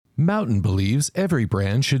Mountain believes every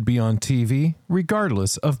brand should be on TV,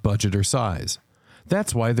 regardless of budget or size.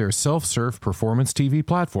 That's why their self-serve performance TV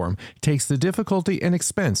platform takes the difficulty and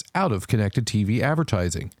expense out of connected TV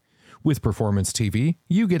advertising. With Performance TV,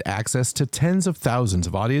 you get access to tens of thousands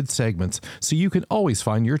of audience segments so you can always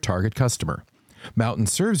find your target customer. Mountain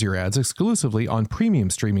serves your ads exclusively on premium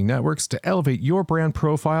streaming networks to elevate your brand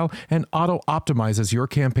profile and auto-optimizes your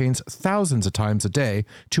campaigns thousands of times a day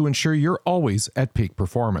to ensure you're always at peak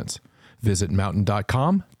performance. Visit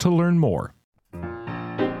mountain.com to learn more.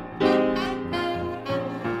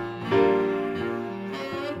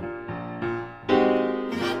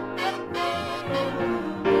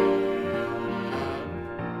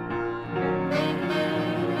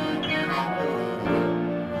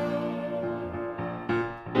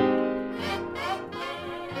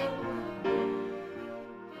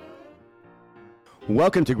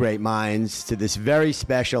 Welcome to Great Minds, to this very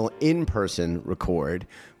special in-person record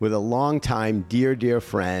with a longtime dear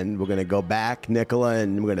friend. We're going to go back, Nicola,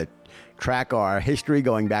 and we're going to track our history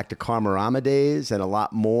going back to Karmarama days and a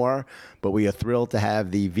lot more. But we are thrilled to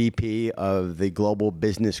have the VP of the Global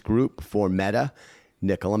Business Group for Meta,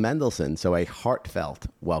 Nicola Mendelsohn. So a heartfelt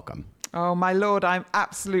welcome. Oh, my Lord, I'm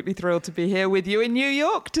absolutely thrilled to be here with you in New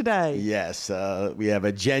York today. Yes, we have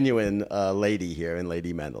a genuine lady here in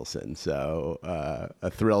Lady Mendelsohn, so a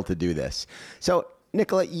thrill to do this. So,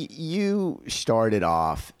 Nicola, you started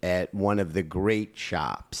off at one of the great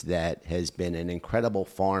shops that has been an incredible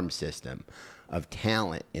farm system of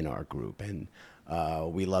talent in our group, and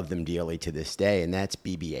we love them dearly to this day, and that's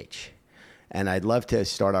BBH. And I'd love to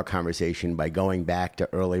start our conversation by going back to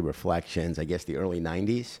early reflections, I guess the early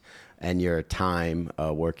 90s, and your time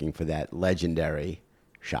working for that legendary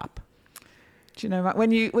shop. Do you know,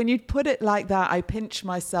 when you put it like that, I pinch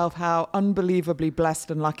myself how unbelievably blessed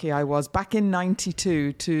and lucky I was back in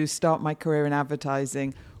 92 to start my career in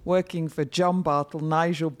advertising, working for John Bartle,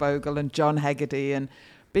 Nigel Bogle, and John Hegarty. And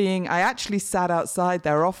I actually sat outside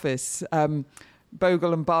their office,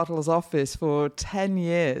 Bogle and Bartle's office, for 10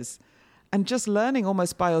 years. And just learning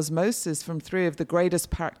almost by osmosis from three of the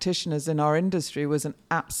greatest practitioners in our industry was an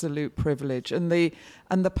absolute privilege. And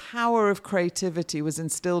the power of creativity was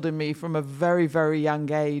instilled in me from a very, very young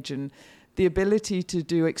age. And the ability to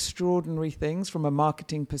do extraordinary things from a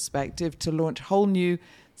marketing perspective, to launch whole new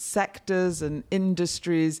sectors and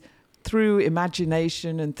industries through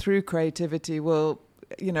imagination and through creativity. Well,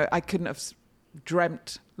 you know, I couldn't have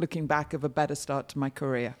dreamt, looking back, of a better start to my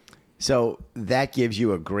career. So that gives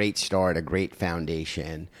you a great start, a great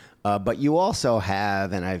foundation. But you also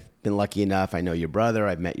have, and I've been lucky enough, I know your brother,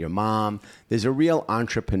 I've met your mom, there's a real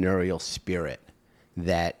entrepreneurial spirit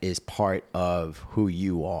that is part of who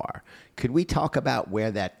you are. Could we talk about where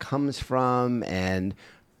that comes from? And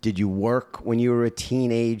did you work when you were a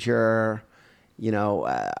teenager? You know,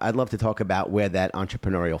 I'd love to talk about where that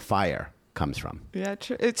entrepreneurial fire comes from. Yeah,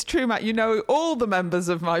 it's true, Matt. You know all the members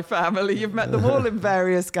of my family. You've met them all in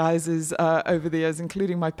various guises over the years,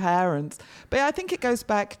 including my parents. But I think it goes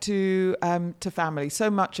back to family. So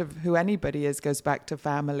much of who anybody is goes back to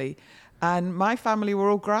family. And my family were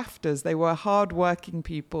all grafters. They were hard-working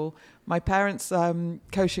people. My parents,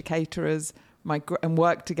 kosher caterers, and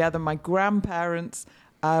worked together. My grandparents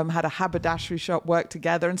had a haberdashery shop, worked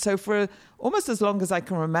together. And so for almost as long as I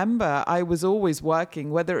can remember, I was always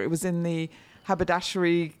working, whether it was in the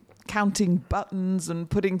haberdashery, counting buttons and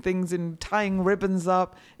putting things in, tying ribbons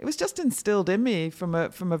up. It was just instilled in me from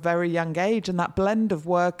a very young age. And that blend of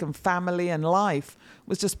work and family and life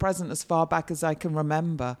was just present as far back as I can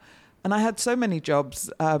remember. And I had so many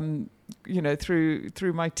jobs,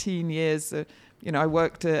 through my teen years. I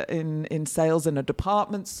worked in sales in a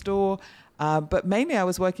department store. But mainly I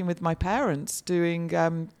was working with my parents doing,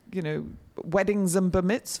 weddings and bar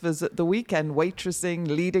mitzvahs at the weekend, waitressing,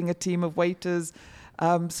 leading a team of waiters.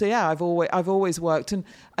 I've always worked. And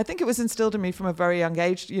I think it was instilled in me from a very young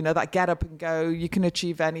age, that get up and go, you can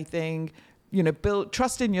achieve anything, build,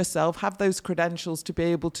 trust in yourself, have those credentials to be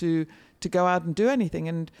able to go out and do anything.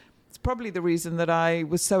 And it's probably the reason that I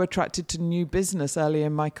was so attracted to new business early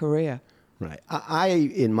in my career. Right. I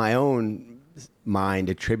in my own mind,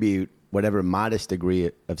 attribute whatever modest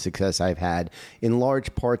degree of success I've had in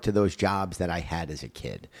large part to those jobs that I had as a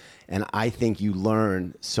kid. And I think you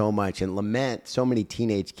learn so much and lament so many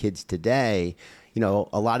teenage kids today.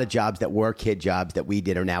 A lot of jobs that were kid jobs that we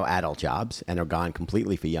did are now adult jobs and are gone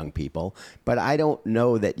completely for young people. But I don't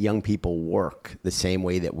know that young people work the same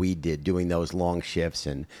way that we did, doing those long shifts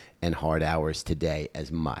and hard hours today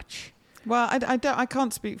as much. Well, I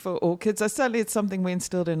can't speak for all kids. Certainly it's something we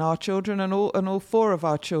instilled in our children, and all four of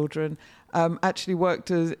our children actually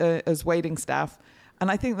worked as waiting staff.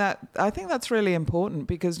 And I think that's really important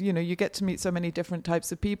because, you know, you get to meet so many different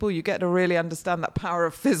types of people. You get to really understand that power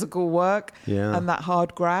of physical work and that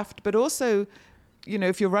hard graft. But also, you know,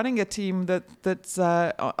 if you're running a team that's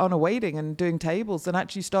on a waiting and doing tables, then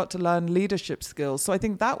actually start to learn leadership skills. So I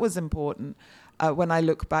think that was important when I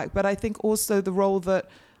look back. But I think also the role that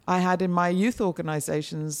I had in my youth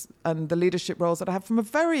organizations and the leadership roles that I had from a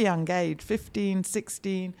very young age, 15,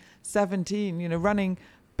 16, 17, you know, running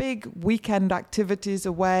big weekend activities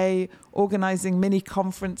away, organizing mini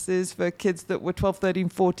conferences for kids that were 12, 13,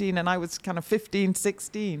 14, and I was kind of 15,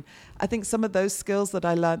 16. I think some of those skills that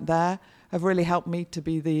I learned there have really helped me to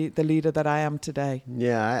be the leader that I am today.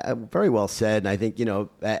 Yeah, very well said. And I think, you know,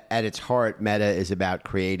 at its heart, Meta is about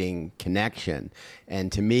creating connection. And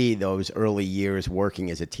to me, those early years working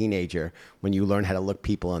as a teenager, when you learn how to look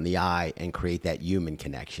people in the eye and create that human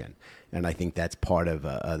connection. And I think that's part of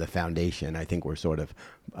the foundation. I think we're sort of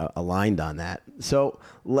aligned on that. So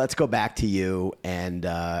let's go back to you and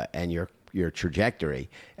your trajectory.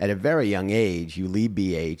 At a very young age, you leave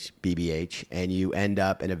BBH, and you end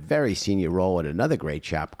up in a very senior role at another great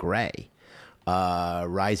shop, Grey,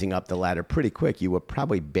 rising up the ladder pretty quick. You were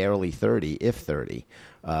probably barely 30, if 30,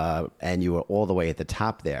 and you were all the way at the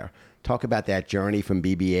top there. Talk about that journey from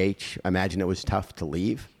BBH. I imagine it was tough to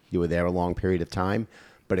leave. You were there a long period of time,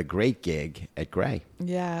 but a great gig at Grey.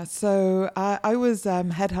 Yeah, so I was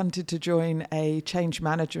headhunted to join a change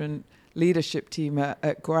management leadership team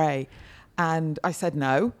at Grey. And I said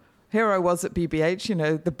no. Here I was at BBH, you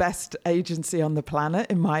know, the best agency on the planet,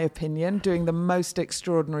 in my opinion, doing the most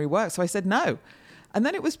extraordinary work. So I said no. And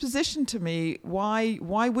then it was positioned to me, why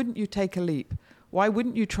wouldn't you take a leap? Why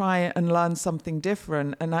wouldn't you try and learn something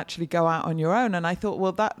different and actually go out on your own? And I thought,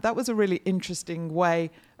 well, that was a really interesting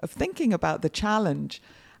way of thinking about the challenge.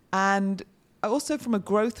 And also from a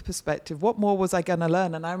growth perspective, what more was I going to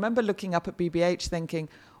learn? And I remember looking up at BBH thinking,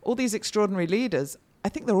 all these extraordinary leaders, I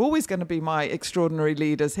think they're always going to be my extraordinary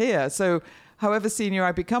leaders here. So however senior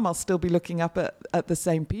I become, I'll still be looking up at the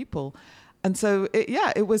same people. And so,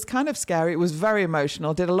 it was kind of scary. It was very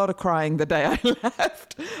emotional. Did a lot of crying the day I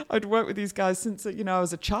left. I'd worked with these guys since, you know, I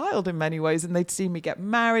was a child in many ways, and they'd seen me get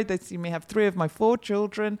married. They'd seen me have 3 of my 4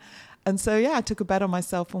 children. And so, I took a bet on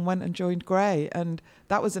myself and went and joined Grey. And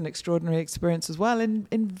that was an extraordinary experience as well in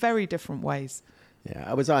very different ways. Yeah,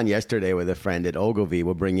 I was on yesterday with a friend at Ogilvy.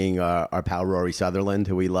 We're bringing our pal Rory Sutherland,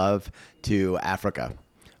 who we love, to Africa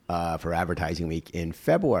for Advertising Week in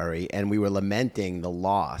February. And we were lamenting the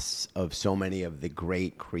loss of so many of the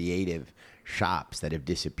great creative shops that have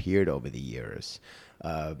disappeared over the years.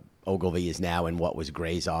 Ogilvy is now in what was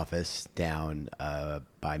Grey's office down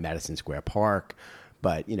by Madison Square Park.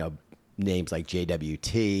 But, you know, names like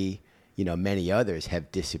JWT, you know, many others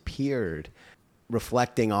have disappeared.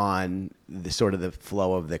 Reflecting on the sort of the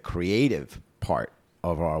flow of the creative part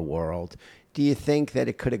of our world, do you think that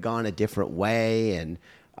it could have gone a different way? And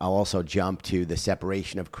I'll also jump to the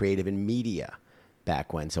separation of creative and media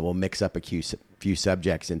back when. So we'll mix up a few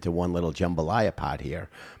subjects into one little jambalaya pot here.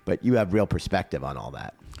 But you have real perspective on all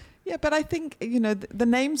that. Yeah, but I think, you know, the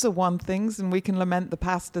names are one thing, and we can lament the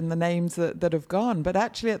past and the names that have gone. But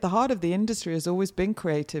actually, at the heart of the industry has always been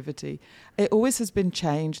creativity. It always has been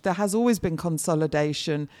change. There has always been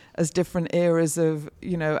consolidation as different eras of,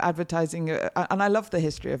 you know, advertising. And I love the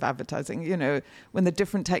history of advertising, you know, when the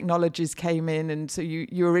different technologies came in. And so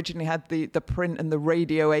you originally had the print and the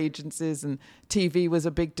radio agencies, and TV was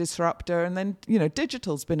a big disruptor. And then, you know,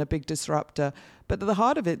 digital's been a big disruptor. But at the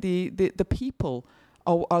heart of it, the people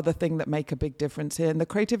are the thing that make a big difference here. And the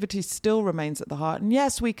creativity still remains at the heart. And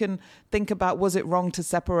yes, we can think about, was it wrong to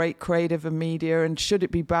separate creative and media, and should it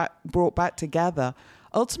be brought back together?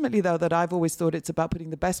 Ultimately, though, that I've always thought it's about putting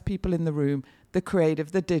the best people in the room, the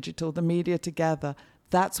creative, the digital, the media together.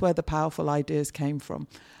 That's where the powerful ideas came from.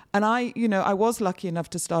 And I was lucky enough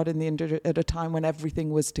to start in the industry at a time when everything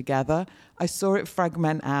was together. I saw it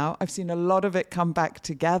fragment out. I've seen a lot of it come back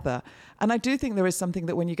together. And I do think there is something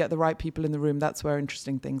that when you get the right people in the room, that's where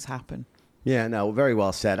interesting things happen. Yeah, no, very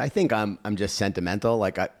well said. I think I'm just sentimental.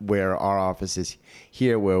 Like where our office is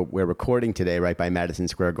here, where we're recording today, right by Madison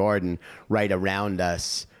Square Garden, right around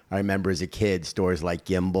us. I remember as a kid, stores like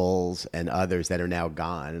Gimbals and others that are now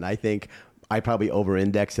gone. And I think I probably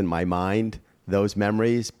over-index in my mind those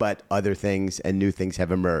memories, but other things and new things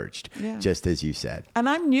have emerged, just as you said. And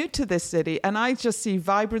I'm new to this city, and I just see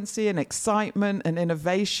vibrancy and excitement and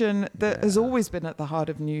innovation that has always been at the heart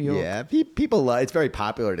of New York. Yeah, people, it's very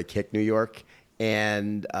popular to kick New York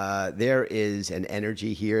And there is an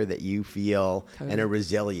energy here that you feel and a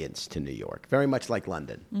resilience to New York, very much like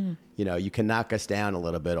London. You know, you can knock us down a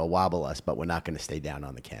little bit or wobble us, but we're not going to stay down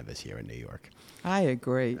on the canvas here in New York. I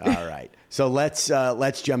agree. All right. So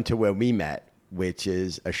let's jump to where we met, which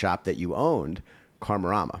is a shop that you owned,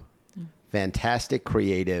 Karmarama. Fantastic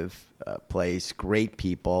creative place, great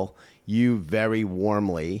people. You very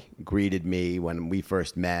warmly greeted me when we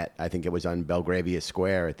first met. I think it was on Belgravia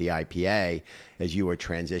Square at the IPA as you were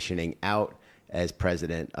transitioning out as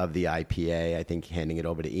president of the IPA, I think handing it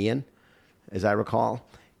over to Ian, as I recall.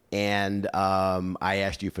 And I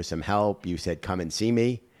asked you for some help. You said, come and see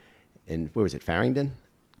me. And where was it, Farringdon?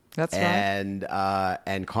 That's right.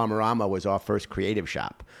 And Karmarama was our first creative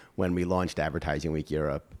shop when we launched Advertising Week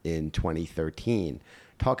Europe in 2013.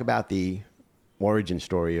 Talk about the origin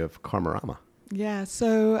story of Karmarama. Yeah,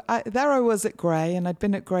 so there I was at Grey, and I'd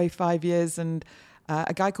been at Grey 5 years, and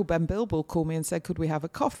a guy called Ben Bilball called me and said, could we have a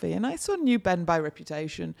coffee? And I sort of knew Ben by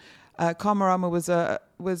reputation. Karmarama was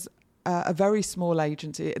a very small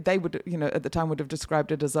agency. They would, you know, at the time would have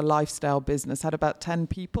described it as a lifestyle business, had about 10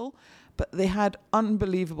 people, but they had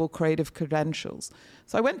unbelievable creative credentials.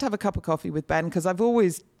 So I went to have a cup of coffee with Ben because I've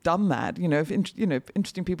always done that. You know, if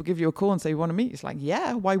interesting people give you a call and say, you want to meet? It's like,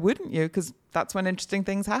 yeah, why wouldn't you? Because that's when interesting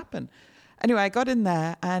things happen. Anyway, I got in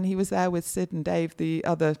there and he was there with Sid and Dave, the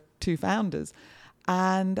other two founders.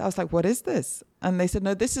 And I was like, what is this? And they said,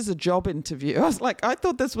 no, this is a job interview. I was like, I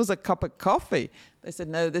thought this was a cup of coffee. They said,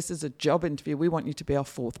 no, this is a job interview. We want you to be our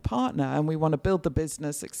fourth partner and we want to build the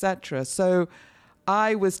business, etc. So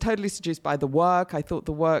I was totally seduced by the work. I thought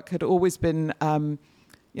the work had always been,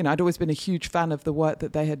 I'd always been a huge fan of the work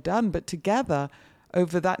that they had done. But together,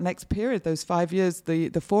 over that next period, those 5 years,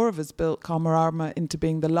 the four of us built Karmarama into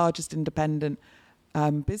being the largest independent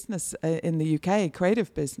business in the UK,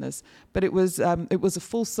 creative business, but it was a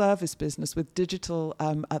full service business with digital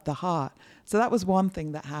at the heart. So that was one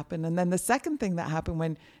thing that happened. And then the second thing that happened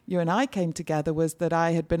when you and I came together was that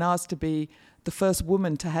I had been asked to be the first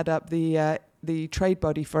woman to head up the trade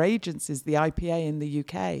body for agencies, the IPA in the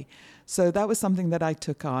UK. So that was something that I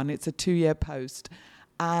took on. It's a 2-year post.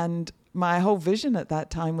 And my whole vision at that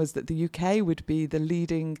time was that the UK would be the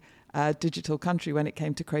leading digital country when it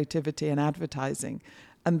came to creativity and advertising.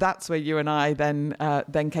 And that's where you and I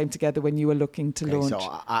then came together when you were looking to launch.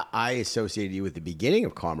 So I associated you with the beginning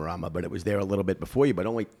of Karmarama, but it was there a little bit before you, but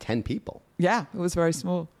only 10 people. Yeah, it was very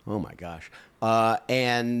small. Oh, my gosh.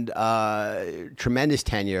 And tremendous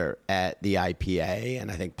tenure at the IPA.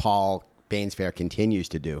 And I think Paul Bainsfair continues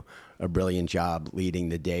to do a brilliant job leading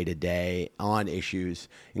the day-to-day on issues,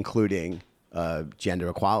 including gender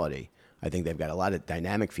equality. I think they've got a lot of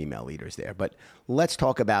dynamic female leaders there. But let's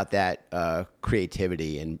talk about that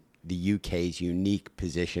creativity and the UK's unique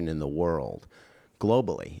position in the world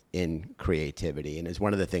globally in creativity. And it's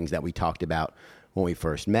one of the things that we talked about when we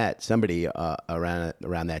first met. Somebody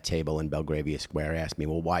around that table in Belgravia Square asked me,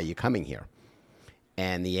 well, why are you coming here?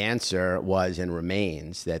 And the answer was and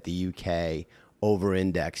remains that the UK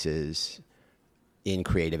over-indexes in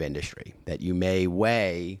creative industry, that you may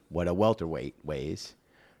weigh what a welterweight weighs.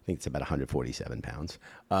 I think it's about 147 pounds,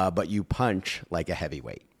 but you punch like a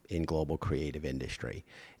heavyweight in global creative industry.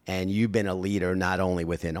 And you've been a leader not only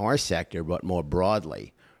within our sector, but more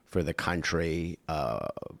broadly for the country,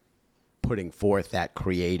 putting forth that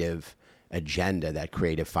creative agenda, that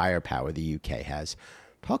creative firepower the UK has.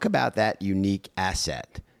 Talk about that unique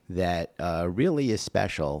asset that really is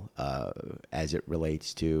special as it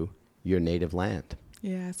relates to your native land.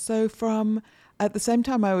 Yeah, so at the same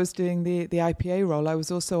time I was doing the IPA role, I was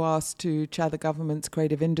also asked to chair the government's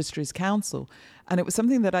Creative Industries Council. And it was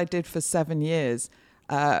something that I did for 7 years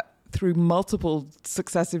through multiple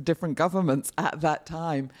successive different governments at that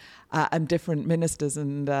time and different ministers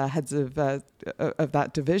and heads of that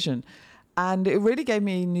division. And it really gave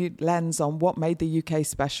me a new lens on what made the UK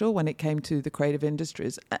special when it came to the creative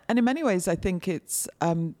industries. And in many ways, I think it's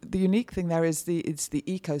the unique thing there is it's the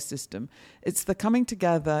ecosystem. It's the coming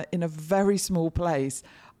together in a very small place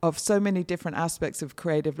of so many different aspects of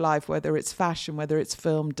creative life, whether it's fashion, whether it's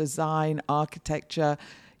film, design, architecture,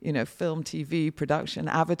 film, TV, production,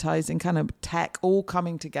 advertising, kind of tech, all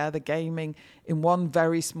coming together, gaming in one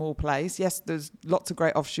very small place. Yes, there's lots of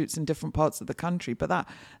great offshoots in different parts of the country, but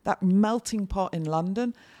that melting pot in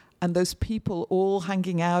London and those people all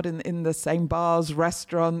hanging out in the same bars,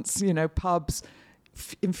 restaurants, pubs,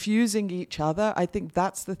 infusing each other, I think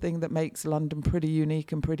that's the thing that makes London pretty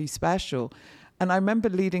unique and pretty special. And I remember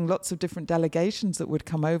leading lots of different delegations that would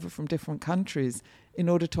come over from different countries in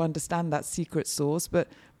order to understand that secret sauce, but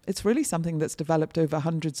it's really something that's developed over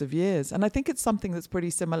hundreds of years. And I think it's something that's pretty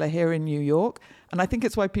similar here in New York. And I think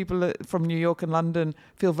it's why people from New York and London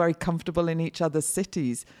feel very comfortable in each other's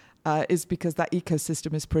cities, is because that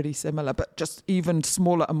ecosystem is pretty similar, but just even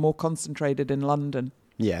smaller and more concentrated in London.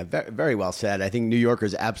 Yeah, very well said. I think New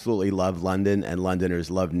Yorkers absolutely love London and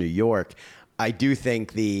Londoners love New York. I do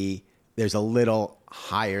think there's a little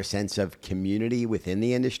higher sense of community within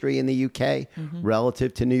the industry in the UK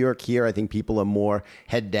relative to New York. Here, I think people are more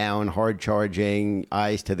head down, hard charging,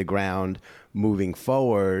 eyes to the ground, moving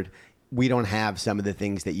forward. We don't have some of the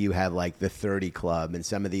things that you have, like the 30 Club and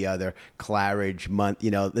some of the other Claridge month.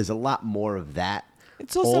 You know, there's a lot more of that.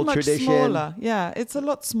 It's also much smaller. Yeah, it's a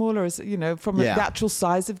lot smaller, as from the actual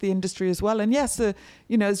size of the industry as well. And yes,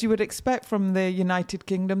 as you would expect from the United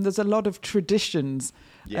Kingdom, there's a lot of traditions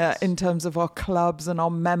in terms of our clubs and our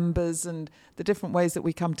members and the different ways that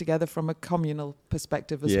we come together from a communal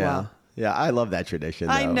perspective as well. Yeah, I love that tradition,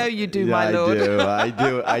 though. I know you do, my lord.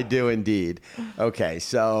 I do indeed. Okay,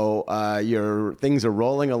 so your things are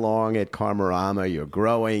rolling along at Karmarama. You're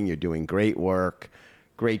growing. You're doing great work.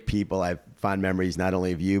 Great people. I have fond memories not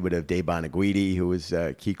only of you, but of Dave Bonaguidi, who was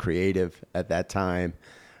key creative at that time.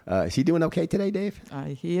 Is he doing okay today, Dave?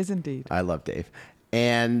 He is indeed. I love Dave.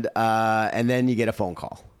 And then you get a phone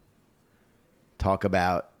call. Talk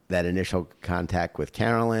about that initial contact with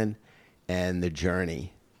Carolyn and the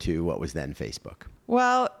journey to what was then Facebook.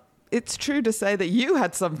 Well, it's true to say that you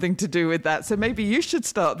had something to do with that. So maybe you should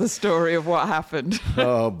start the story of what happened.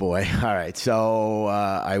 Oh, boy. All right. So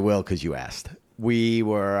I will, because you asked.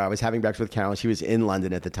 I was having breakfast with Carolyn. She was in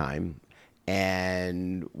London at the time.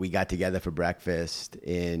 And we got together for breakfast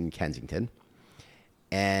in Kensington.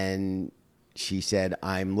 And she said,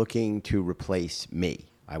 I'm looking to replace me.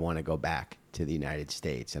 I want to go back to the United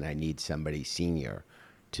States, and I need somebody senior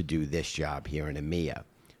to do this job here in EMEA.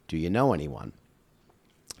 Do you know anyone?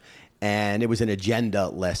 And it was an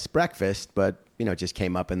agenda-less breakfast, but, it just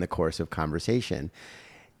came up in the course of conversation.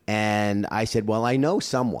 And I said, well, I know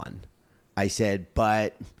someone. I said,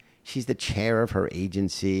 but she's the chair of her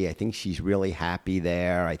agency. I think she's really happy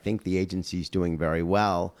there. I think the agency's doing very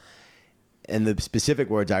well. And the specific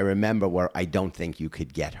words I remember were, I don't think you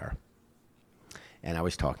could get her. And I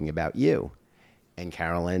was talking about you. And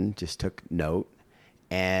Carolyn just took note.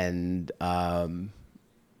 And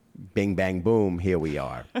bing, bang, boom, here we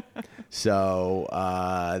are. So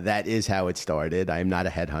that is how it started. I am not a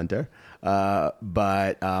headhunter.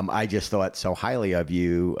 But I just thought so highly of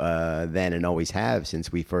you then and always have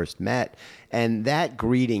since we first met. And that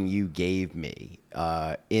greeting you gave me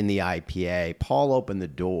in the IPA, Paul opened the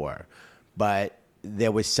door. But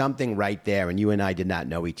there was something right there, and you and I did not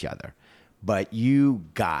know each other. But you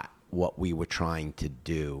got what we were trying to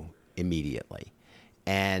do immediately.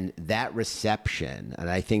 And that reception, and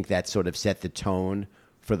I think that sort of set the tone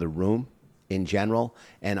for the room in general.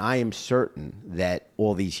 And I am certain that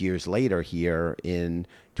all these years later here in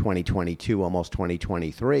 2022, almost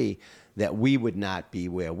 2023, that we would not be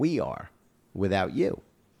where we are without you.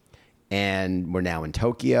 And we're now in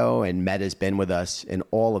Tokyo, and Meta's been with us in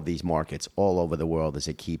all of these markets all over the world as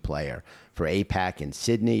a key player. For APAC in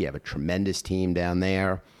Sydney, you have a tremendous team down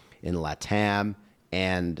there. In LATAM,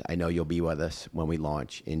 and I know you'll be with us when we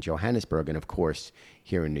launch in Johannesburg, and of course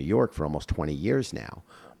here in New York for almost 20 years now.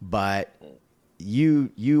 But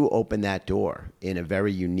you opened that door in a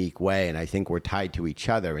very unique way, and I think we're tied to each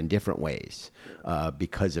other in different ways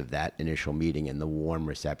because of that initial meeting and the warm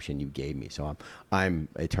reception you gave me. So I'm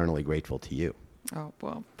eternally grateful to you. Oh,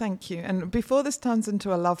 well, thank you. And before this turns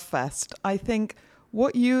into a love fest, I think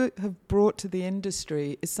what you have brought to the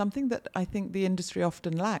industry is something that I think the industry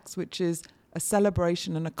often lacks, which is a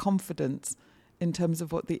celebration and a confidence in terms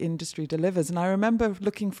of what the industry delivers. And I remember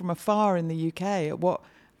looking from afar in the UK at what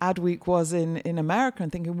Adweek was in America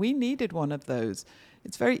and thinking we needed one of those.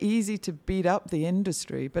 It's very easy to beat up the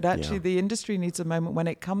industry, but actually the industry needs a moment when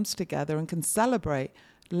it comes together and can celebrate,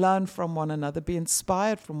 learn from one another, be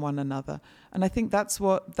inspired from one another. And I think that's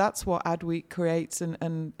what Adweek creates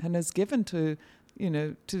and has given to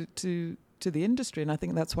the industry, and I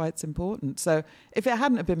think that's why it's important. So if it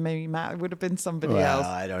hadn't have been me, Matt, it would have been somebody else.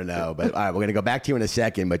 I don't know, but all right, we're going to go back to you in a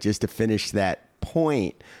second. But just to finish that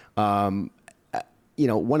point, one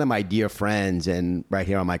of my dear friends, and right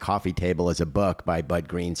here on my coffee table is a book by Bud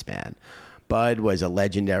Greenspan. Bud was a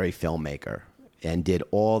legendary filmmaker and did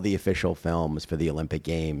all the official films for the Olympic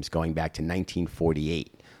Games going back to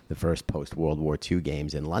 1948, the first post-World War II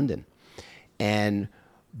Games in London. And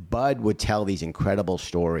Bud would tell these incredible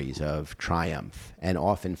stories of triumph and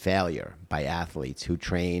often failure by athletes who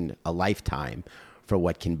train a lifetime for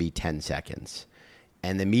what can be 10 seconds.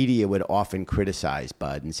 And the media would often criticize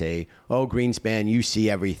Bud and say, oh, Greenspan, you see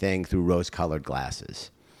everything through rose-colored glasses.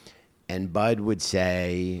 And Bud would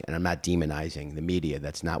say, and I'm not demonizing the media,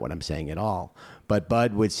 that's not what I'm saying at all, but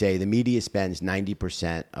Bud would say the media spends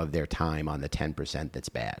 90% of their time on the 10% that's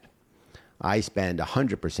bad. I spend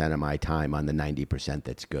 100% of my time on the 90%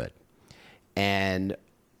 that's good. And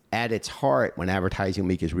at its heart, when Advertising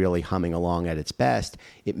Week is really humming along at its best,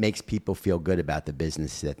 it makes people feel good about the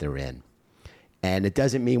business that they're in. And it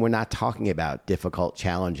doesn't mean we're not talking about difficult,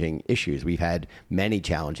 challenging issues. We've had many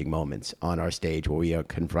challenging moments on our stage where we are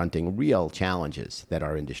confronting real challenges that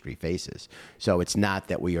our industry faces. So it's not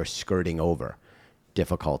that we are skirting over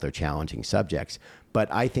difficult or challenging subjects,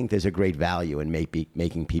 but I think there's a great value in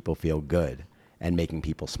making people feel good and making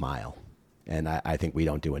people smile. And I think we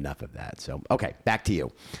don't do enough of that. So, okay, back to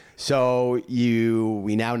you. So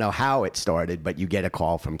we now know how it started, but you get a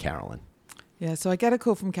call from Carolyn. Yeah, so I get a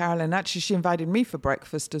call from Carolyn. Actually, she invited me for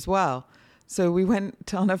breakfast as well. So we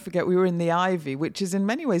went, I'll never forget, we were in the Ivy, which is in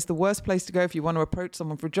many ways the worst place to go if you want to approach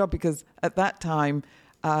someone for a job, because at that time,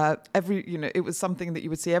 it was something that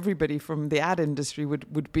you would see everybody from the ad industry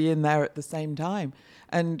would be in there at the same time.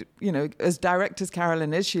 And, as direct as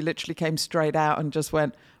Carolyn is, she literally came straight out and just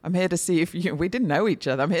went, I'm here to see if we didn't know each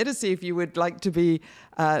other. I'm here to see if you would like to be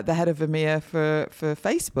the head of EMEA for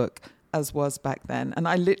Facebook, as was back then. And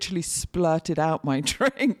I literally splurted out my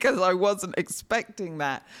drink because I wasn't expecting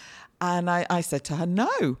that. And I said to her,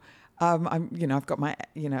 no. I've got my,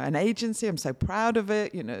 an agency. I'm so proud of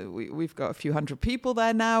it. We've got a few hundred people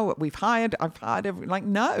there now. I've hired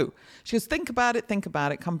no. She goes, think about it,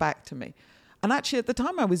 come back to me. And actually at the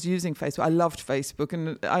time I was using Facebook. I loved Facebook.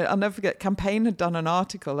 And I'll never forget, Campaign had done an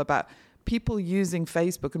article about people using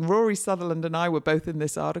Facebook. And Rory Sutherland and I were both in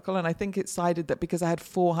this article. And I think it cited that because I had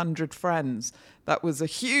 400 friends, that was a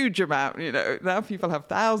huge amount. Now people have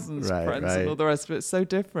thousands of friends and all the rest of it. It's so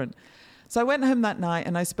different. So I went home that night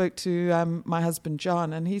and I spoke to my husband,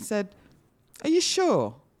 John, and he said, are you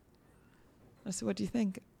sure? I said, what do you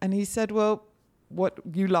think? And he said, well, what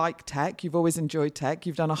you like tech. You've always enjoyed tech.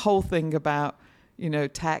 You've done a whole thing about,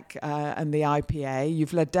 tech and the IPA.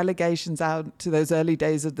 You've led delegations out to those early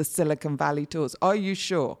days of the Silicon Valley tours. Are you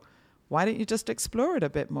sure? Why don't you just explore it a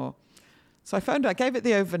bit more? So I gave it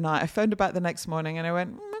the overnight. I phoned about the next morning and I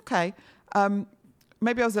went, okay,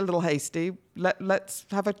 maybe I was a little hasty. Let's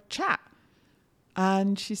have a chat.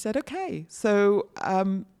 And she said, okay. So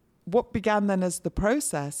what began then as the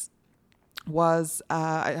process was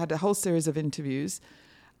I had a whole series of interviews.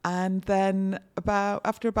 And then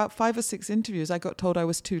after about 5 or 6 interviews, I got told I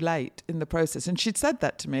was too late in the process. And she'd said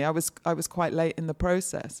that to me. I was quite late in the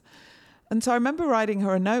process. And so I remember writing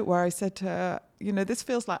her a note where I said to her, this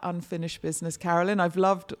feels like unfinished business, Carolyn. I've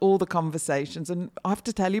loved all the conversations. And I have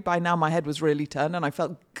to tell you, by now my head was really turned and I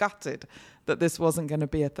felt gutted that this wasn't going to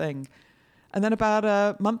be a thing. And then about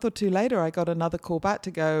a month or 2 later, I got another call back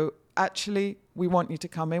to go, actually, we want you to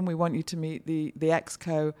come in. We want you to meet the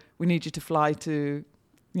exco. We need you to fly to,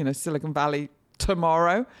 Silicon Valley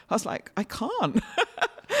tomorrow. I was like, I can't.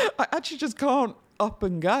 I actually just can't up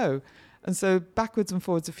and go. And so backwards and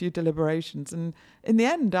forwards, a few deliberations. And in the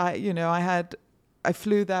end, I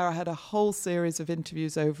flew there. I had a whole series of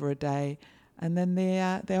interviews over a day. And then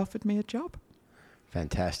they offered me a job.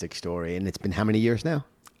 Fantastic story. And it's been how many years now?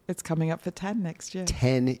 It's coming up for 10 next year.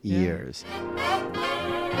 10 years.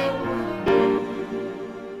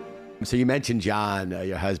 So you mentioned John,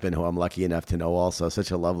 your husband, who I'm lucky enough to know also, such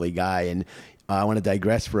a lovely guy. And I want to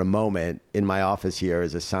digress for a moment. In my office here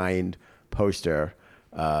is a signed poster,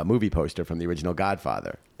 movie poster from the original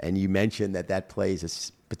Godfather. And you mentioned that plays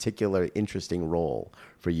a particular interesting role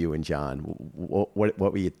for you and John. What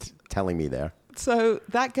were you telling me there? So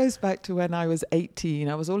that goes back to when I was 18.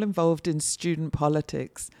 I was all involved in student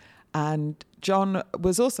politics. And John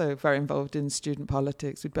was also very involved in student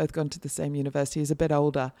politics. We'd both gone to the same university. He's a bit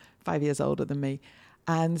older, 5 years older than me.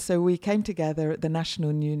 And so we came together at the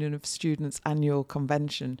National Union of Students annual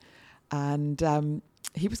convention. And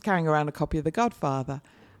he was carrying around a copy of The Godfather.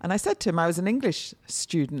 And I said to him, I was an English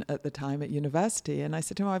student at the time at university. And I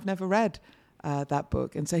said to him, I've never read that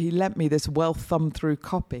book. And so he lent me this well-thumbed-through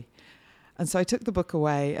copy. And so I took the book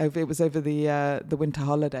away. It was over the winter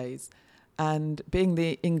holidays. And being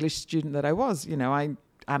the English student that I was, I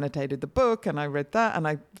annotated the book and I read that. And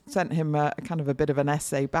I sent him a kind of a bit of an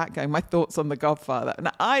essay back going, my thoughts on The Godfather. And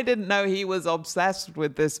I didn't know he was obsessed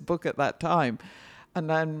with this book at that time. And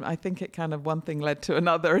then I think it kind of one thing led to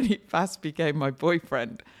another and he fast became my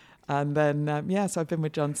boyfriend. And then, so I've been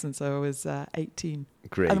with John since I was 18.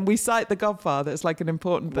 Great. And we cite The Godfather. It's like an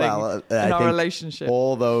important thing in I our think relationship.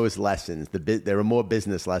 all those lessons, there are more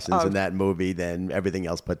business lessons in that movie than everything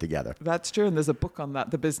else put together. That's true. And there's a book on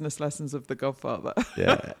that, The Business Lessons of The Godfather.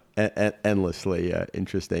 Yeah, endlessly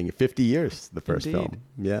interesting. 50 years, the first Indeed. film.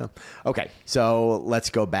 Yeah. Okay, so let's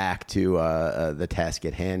go back to the task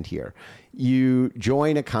at hand here. You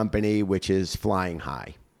join a company which is flying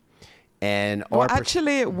high. And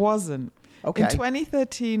actually, it wasn't. Okay. In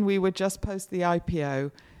 2013, we were just post the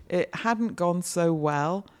IPO. It hadn't gone so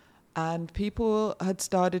well, and people had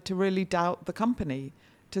started to really doubt the company,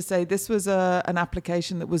 to say this was an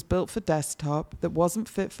application that was built for desktop, that wasn't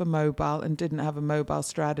fit for mobile, and didn't have a mobile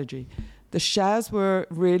strategy. The shares were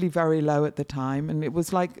really very low at the time, and it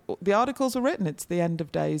was like the articles were written, it's the end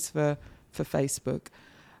of days for Facebook.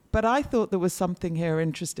 But I thought there was something here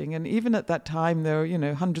interesting. And even at that time, there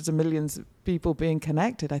were, hundreds of millions of people being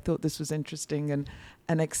connected. I thought this was interesting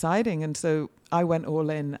and exciting. And so I went all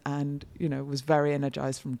in and, was very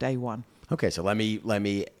energized from day one. Okay, so let me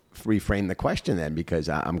reframe the question then, because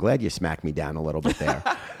I'm glad you smacked me down a little bit there.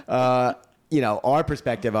 Our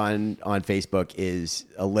perspective on Facebook is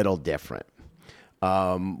a little different.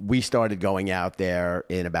 We started going out there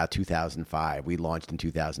in about 2005. We launched in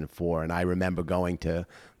 2004. And I remember going to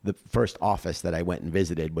the first office that I went and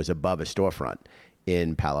visited was above a storefront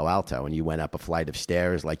in Palo Alto. And you went up a flight of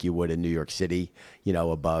stairs like you would in New York City,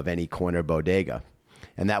 above any corner bodega.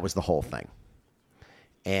 And that was the whole thing.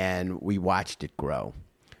 And we watched it grow.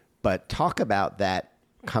 But talk about that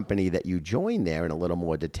company that you joined there in a little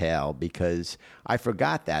more detail, because I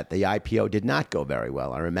forgot that the IPO did not go very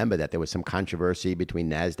well. I remember that there was some controversy between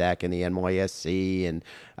NASDAQ and the NYSE, and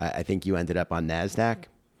I think you ended up on NASDAQ,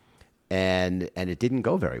 and it didn't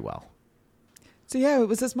go very well. So it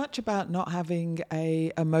was as much about not having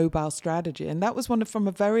a mobile strategy. And that was from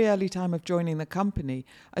a very early time of joining the company.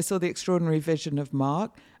 I saw the extraordinary vision of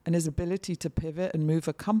Mark and his ability to pivot and move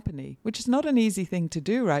a company, which is not an easy thing to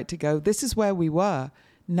do, right? To go, this is where we were.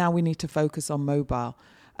 Now we need to focus on mobile.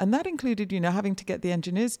 And that included, having to get the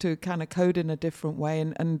engineers to kind of code in a different way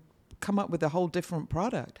and come up with a whole different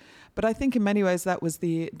product. But I think in many ways that was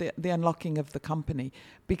the unlocking of the company,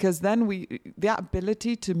 because then the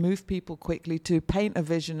ability to move people quickly, to paint a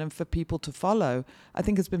vision and for people to follow, I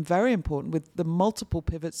think has been very important with the multiple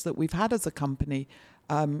pivots that we've had as a company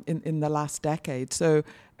in the last decade. So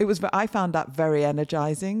I found that very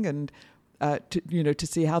energizing, and to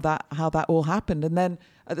see how that all happened. And then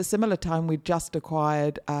at the similar time, we just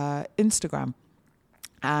acquired Instagram,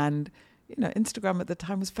 and Instagram at the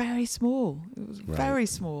time was very small. It was very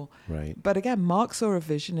small. Right. But again, Mark saw a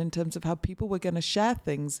vision in terms of how people were going to share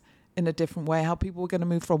things in a different way, how people were going to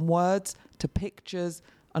move from words to pictures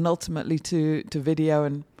and ultimately to video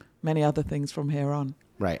and many other things from here on.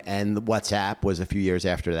 Right. And the WhatsApp was a few years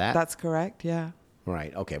after that? That's correct, yeah.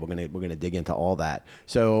 Right. Okay, we're gonna dig into all that.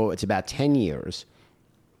 So it's about 10 years.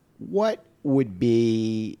 What would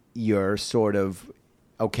be your sort of,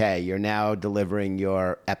 you're now delivering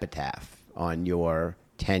your epitaph on your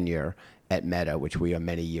tenure at Meta, which we are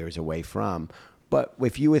many years away from. But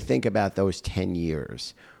if you would think about those 10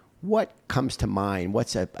 years, what comes to mind?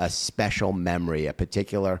 What's a special memory, a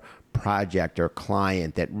particular project or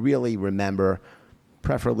client that really remember,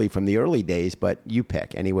 preferably from the early days, but you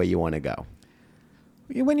pick any way you want to go?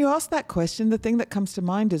 When you ask that question, the thing that comes to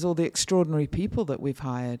mind is all the extraordinary people that we've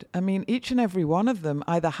hired. I mean, each and every one of them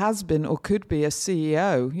either has been or could be a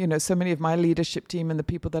CEO. So many of my leadership team and the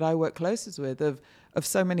people that I work closest with of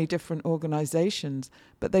so many different organizations,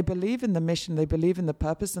 but they believe in the mission, they believe in the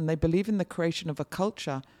purpose, and they believe in the creation of a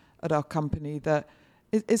culture at our company that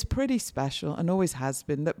is pretty special and always has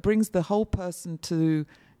been, that brings the whole person to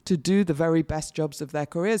do the very best jobs of their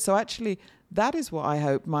careers. So actually, that is what I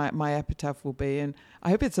hope my epitaph will be. And I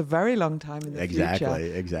hope it's a very long time in the future.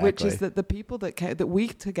 Exactly. Which is that the people that we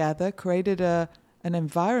together created an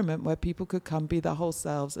environment where people could come be their whole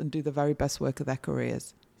selves and do the very best work of their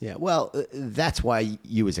careers. Yeah, well, that's why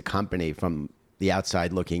you as a company, from the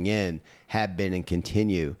outside looking in, have been and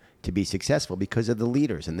continue to be successful because of the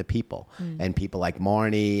leaders and the people. And people like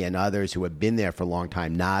Marnie and others who have been there for a long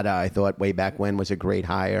time. Nada, I thought way back when, was a great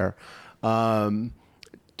hire.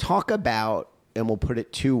 Talk about, and we'll put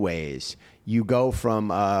it two ways. You go from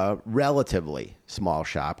a relatively small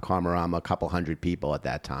shop, Karmarama, a couple hundred people at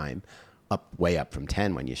that time, way up from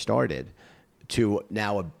 10 when you started, to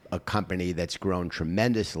now a company that's grown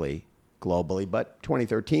tremendously globally, but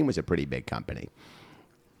 2013 was a pretty big company.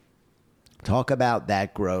 Talk about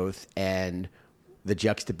that growth and the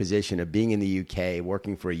juxtaposition of being in the UK,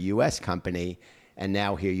 working for a US company, and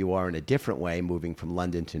now here you are in a different way, moving from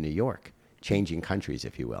London to New York. changing countries,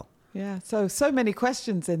 if you will. Yeah, so many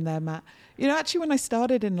questions in there, Matt. Actually, when I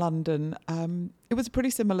started in London, it was a pretty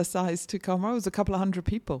similar size to Comro. It was a couple of hundred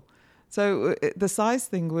people. So the size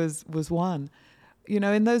thing was one.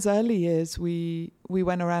 In those early years, we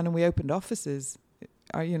went around and we opened offices.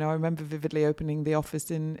 I remember vividly opening the office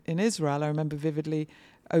in Israel. I remember vividly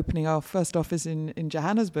opening our first office in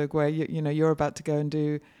Johannesburg, where you're about to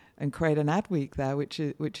go and create an ad week there, which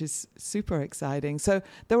is super exciting. So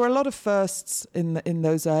there were a lot of firsts in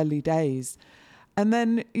those early days. And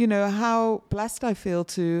then, how blessed I feel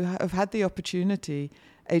to have had the opportunity,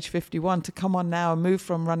 age 51, to come on now and move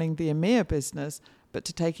from running the EMEA business, but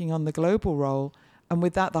to taking on the global role. And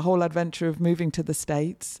with that, the whole adventure of moving to the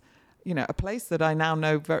States, a place that I now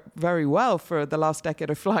know very well for the last decade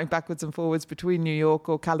of flying backwards and forwards between New York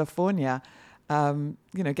or California,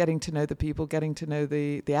 getting to know the people, getting to know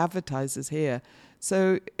the advertisers here.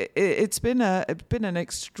 So it's been an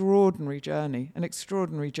extraordinary journey,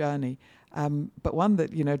 but one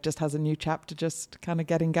that, just has a new chapter just kind of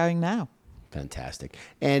getting going now. Fantastic.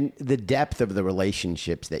 And the depth of the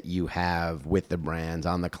relationships that you have with the brands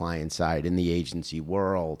on the client side in the agency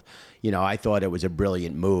world, I thought it was a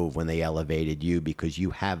brilliant move when they elevated you, because you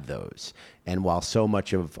have those. And while so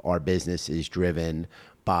much of our business is driven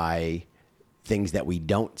by things that we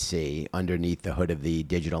don't see underneath the hood of the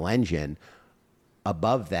digital engine,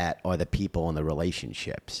 above that are the people and the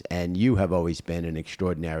relationships. And you have always been an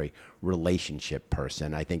extraordinary relationship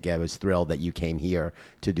person. I think I was thrilled that you came here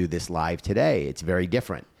to do this live today. It's very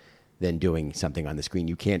different than doing something on the screen.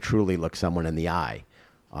 You can't truly look someone in the eye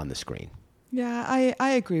on the screen. Yeah, I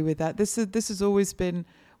agree with that. This has always been,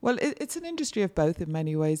 well, it's an industry of both in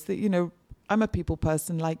many ways. That, I'm a people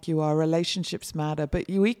person like you are. Relationships matter,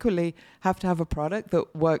 but you equally have to have a product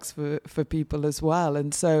that works for people as well.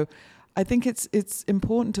 And so I think it's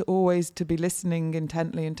important to always to be listening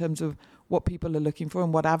intently in terms of what people are looking for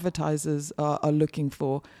and what advertisers are looking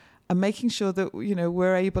for, and making sure that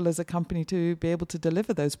we're able as a company to be able to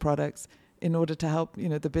deliver those products in order to help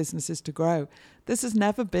the businesses to grow. This has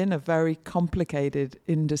never been a very complicated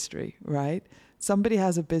industry, right? Somebody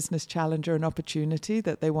has a business challenge or an opportunity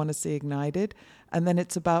that they want to see ignited, and then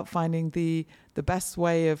it's about finding the best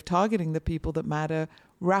way of targeting the people that matter,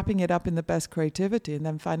 wrapping it up in the best creativity, and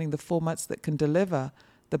then finding the formats that can deliver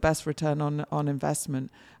the best return on investment.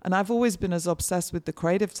 And I've always been as obsessed with the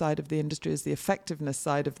creative side of the industry as the effectiveness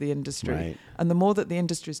side of the industry. Right. And the more that the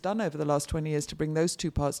industry's done over the last 20 years to bring those two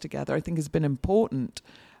parts together, I think has been important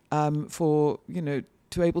for,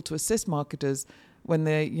 to able to assist marketers when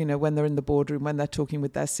they're in the boardroom, when they're talking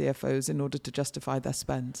with their CFOs in order to justify their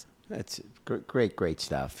spends. That's great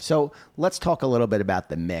stuff. So let's talk a little bit about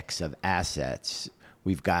the mix of assets.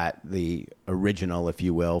 We've got the original, if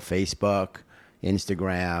you will, Facebook,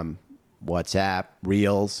 Instagram, WhatsApp,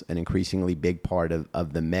 Reels, an increasingly big part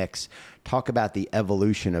of the mix. Talk about the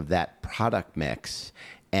evolution of that product mix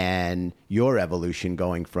and your evolution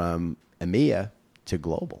going from EMEA to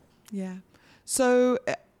global. Yeah. So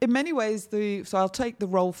in many ways, so I'll take the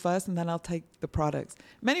role first and then I'll take the products.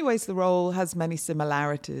 In many ways, the role has many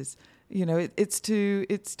similarities. It's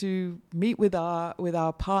to meet with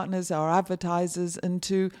our partners, our advertisers, and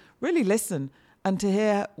to really listen and to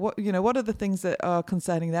hear what are the things that are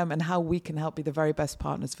concerning them and how we can help be the very best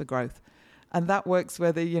partners for growth. And that works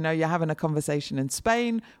whether, you're having a conversation in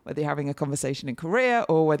Spain, whether you're having a conversation in Korea,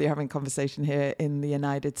 or whether you're having a conversation here in the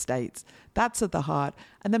United States. That's at the heart.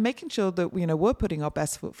 And then making sure that, we're putting our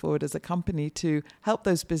best foot forward as a company to help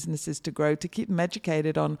those businesses to grow, to keep them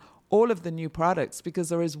educated on all of the new products, because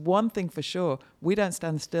there is one thing for sure, we don't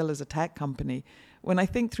stand still as a tech company. When I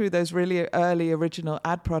think through those really early original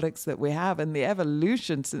ad products that we have and the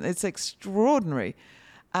evolutions, it's extraordinary.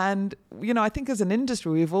 And, I think as an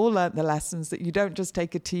industry, we've all learned the lessons that you don't just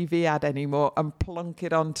take a TV ad anymore and plunk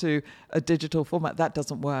it onto a digital format. That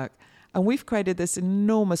doesn't work. And we've created this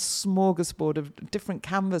enormous smorgasbord of different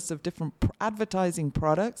canvas of different advertising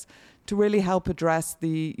products to really help address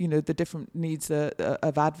the different needs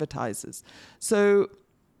of advertisers. So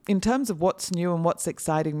in terms of what's new and what's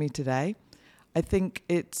exciting me today, I think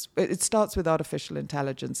it starts with artificial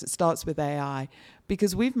intelligence. It starts with AI,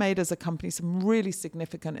 because we've made as a company some really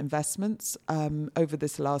significant investments over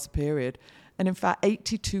this last period. And in fact,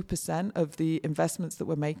 82% of the investments that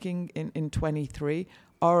we're making in 23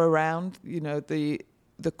 are around,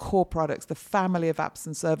 the core products, the family of apps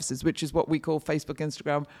and services, which is what we call Facebook,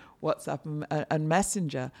 Instagram, WhatsApp, and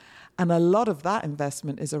Messenger. And a lot of that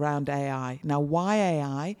investment is around AI. Now, why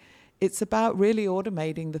AI? It's about really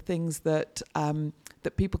automating the things that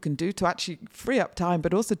that people can do to actually free up time,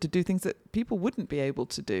 but also to do things that people wouldn't be able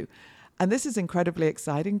to do. And this is incredibly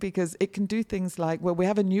exciting because it can do things like, well, we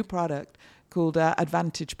have a new product called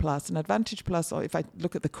Advantage Plus. And Advantage Plus, or if I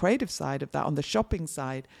look at the creative side of that, on the shopping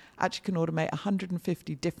side, actually can automate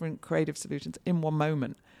 150 different creative solutions in one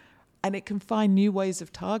moment. And it can find new ways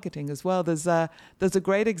of targeting as well. There's a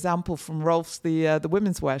great example from Rolf's, the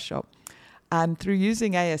women's wear shop. And through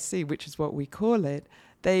using ASC, which is what we call it,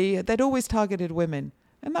 they'd always targeted women.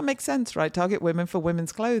 And that makes sense, right? Target women for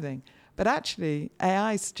women's clothing. But actually,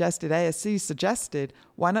 ASC suggested,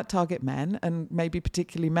 why not target men, and maybe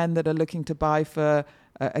particularly men that are looking to buy for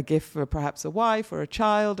a gift for perhaps a wife or a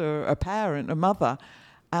child or a parent, a mother.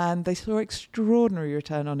 And they saw extraordinary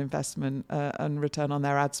return on investment and return on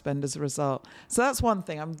their ad spend as a result. So that's one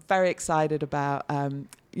thing. I'm very excited about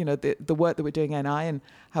the work that we're doing in AI and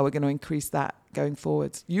how we're going to increase that going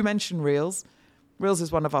forwards. You mentioned Reels. Reels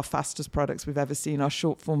is one of our fastest products we've ever seen, our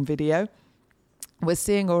short form video. We're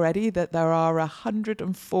seeing already that there are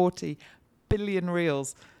 140 billion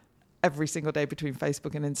Reels every single day between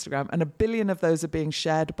Facebook and Instagram, and 1 billion of those are being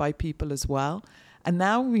shared by people as well. And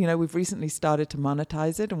now, we've recently started to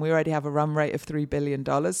monetize it, and we already have a run rate of $3 billion.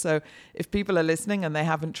 So if people are listening and they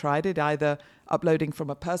haven't tried it, either uploading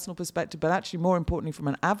from a personal perspective, but actually more importantly from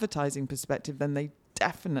an advertising perspective, then they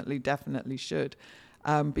definitely should.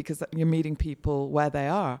 Because you're meeting people where they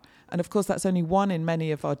are. And of course, that's only one in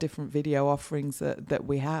many of our different video offerings that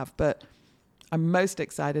we have. But I'm most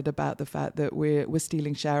excited about the fact that we're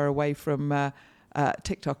stealing share away from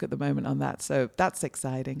TikTok at the moment on that. So that's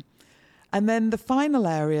exciting. And then the final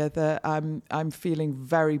area that I'm feeling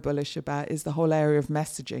very bullish about is the whole area of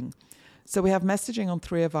messaging. So we have messaging on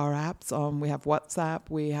 3 of our apps. We have WhatsApp,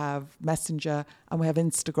 we have Messenger, and we have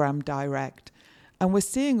Instagram Direct. And we're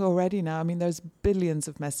seeing already now, there's billions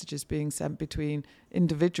of messages being sent between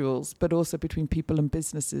individuals, but also between people and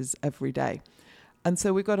businesses every day. And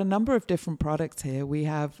so we've got a number of different products here. We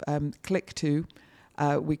have Click2,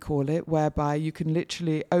 we call it, whereby you can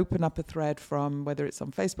literally open up a thread from, whether it's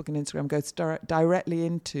on Facebook and Instagram, goes directly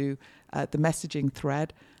into the messaging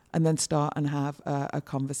thread, and then start and have a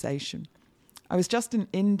conversation. I was just in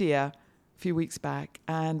India few weeks back,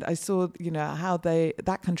 and I saw how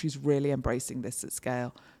that country's really embracing this at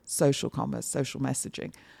scale, social commerce, social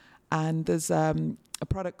messaging. And there's a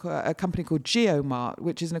company called JioMart,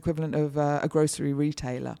 which is an equivalent of a grocery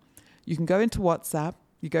retailer. You can go into WhatsApp,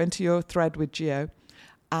 you go into your thread with Jio,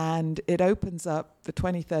 and it opens up the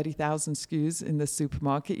 30,000 SKUs in the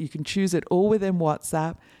supermarket. You can choose it all within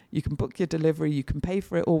WhatsApp, you can book your delivery, you can pay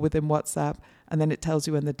for it all within WhatsApp, and then it tells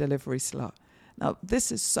you when the delivery slot. Now,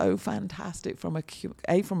 this is so fantastic from a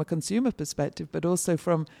consumer perspective, but also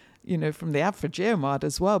from the app for JioMart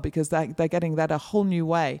as well, because they're getting that a whole new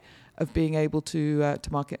way of being able to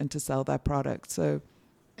market and to sell their product. So,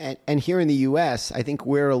 and here in the U.S., I think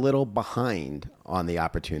we're a little behind on the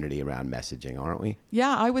opportunity around messaging, aren't we?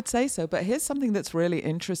 Yeah, I would say so. But here's something that's really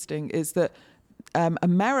interesting: is that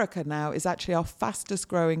America now is actually our fastest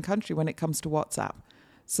growing country when it comes to WhatsApp.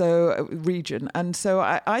 So region. And so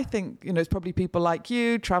I think, it's probably people like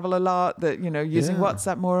you travel a lot that, using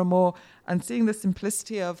WhatsApp more and more and seeing the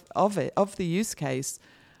simplicity of the use case.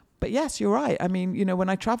 But yes, you're right. When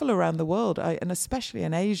I travel around the world, and especially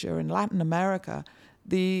in Asia and Latin America,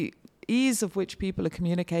 the ease of which people are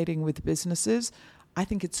communicating with businesses, I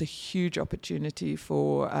think it's a huge opportunity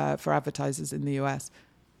for advertisers in the US.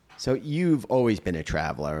 So you've always been a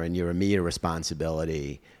traveler, and your immediate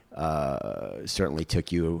responsibility certainly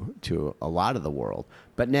took you to a lot of the world,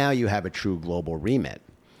 but now you have a true global remit.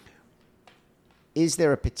 Is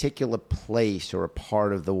there a particular place or a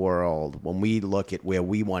part of the world, when we look at where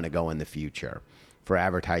we want to go in the future? For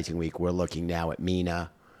Advertising Week, we're looking now at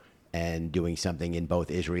MENA and doing something in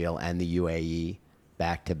both Israel and the UAE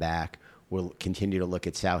back to back. We'll continue to look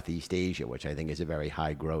at Southeast Asia, which I think is a very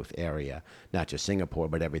high growth area, not just Singapore,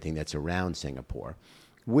 but everything that's around Singapore.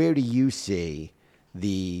 Where do you see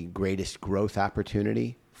the greatest growth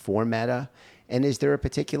opportunity for Meta? And is there a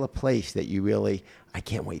particular place that you really, I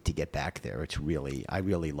can't wait to get back there. I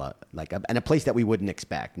really love, and a place that we wouldn't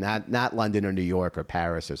expect, not London or New York or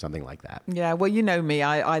Paris or something like that. Yeah, well, you know me,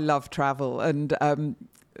 I love travel, and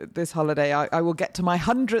this holiday I will get to my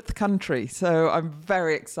 100th country. So I'm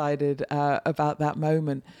very excited about that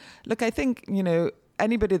moment. Look, I think,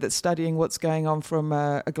 anybody that's studying what's going on from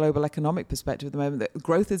a global economic perspective at the moment, that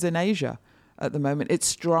growth is in Asia. At the moment, it's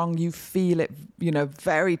strong. You feel it,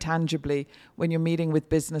 very tangibly when you're meeting with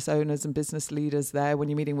business owners and business leaders there. When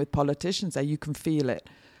you're meeting with politicians there, you can feel it.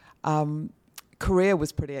 Korea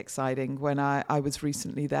was pretty exciting when I was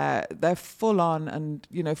recently there. They're full on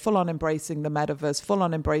embracing the metaverse, full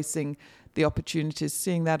on embracing the opportunities,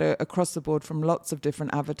 seeing that across the board from lots of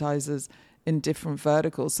different advertisers in different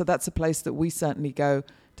verticals. So that's a place that we certainly go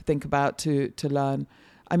to think about, to learn.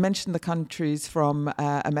 I mentioned the countries from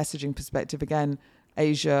a messaging perspective. Again,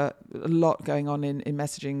 Asia, a lot going on in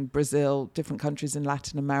messaging, Brazil, different countries in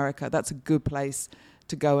Latin America. That's a good place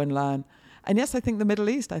to go and learn. And yes, I think the Middle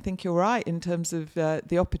East, I think you're right in terms of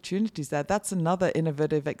the opportunities there. That's another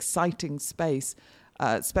innovative, exciting space,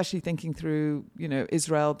 especially thinking through,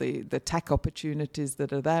 Israel, the tech opportunities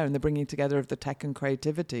that are there and the bringing together of the tech and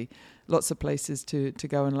creativity. Lots of places to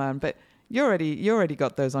go and learn. But you already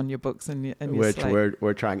got those on your books and your Which slate.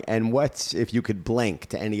 we're trying. And if you could blink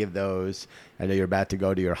to any of those, I know you're about to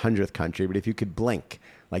go to your 100th country, but if you could blink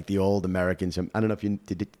like the old Americans, I don't know if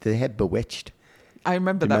did they have Bewitched? I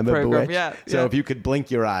remember Do you that remember program. Bewitched? Yeah. So yeah. if you could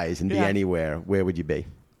blink your eyes and be Yeah. anywhere, where would you be?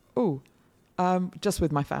 Just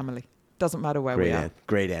with my family. Doesn't matter where we are.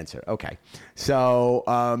 Great answer. Okay.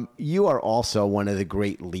 So you are also one of the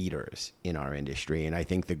great leaders in our industry. And I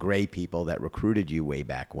think the great people that recruited you way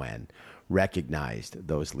back when recognized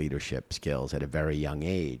those leadership skills at a very young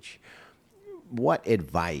age. What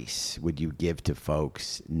advice would you give to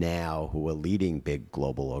folks now who are leading big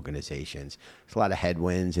global organizations? There's a lot of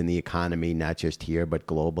headwinds in the economy, not just here, but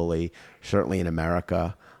globally, certainly in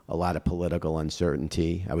America. A lot of political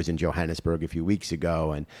uncertainty. I was in Johannesburg a few weeks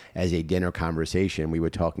ago, and as a dinner conversation, we were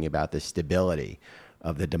talking about the stability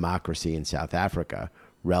of the democracy in South Africa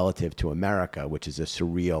relative to America, which is a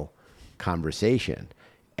surreal conversation.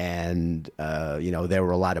 And, there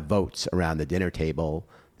were a lot of votes around the dinner table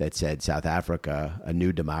that said South Africa, a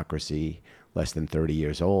new democracy, less than 30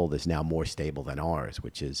 years old, is now more stable than ours,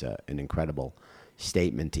 which is an incredible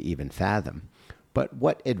statement to even fathom. But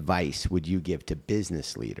what advice would you give to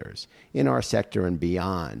business leaders in our sector and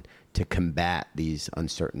beyond to combat these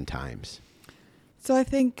uncertain times? So I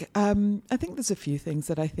think there's a few things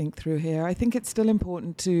that I think through here. I think it's still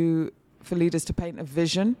important for leaders to paint a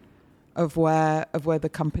vision of where the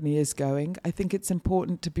company is going. I think it's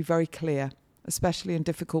important to be very clear, especially in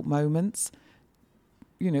difficult moments.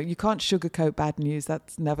 You can't sugarcoat bad news.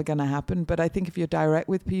 That's never going to happen. But I think if you're direct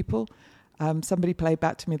with people, somebody played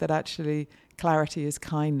back to me that actually clarity is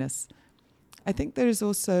kindness. I think there is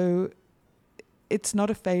also, it's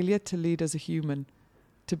not a failure to lead as a human,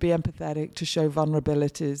 to be empathetic, to show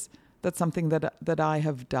vulnerabilities. That's something that I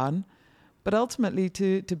have done. But ultimately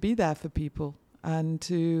to be there for people and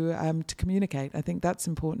to communicate. I think that's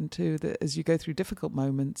important too, that as you go through difficult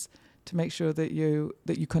moments, to make sure that you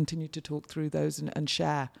continue to talk through those and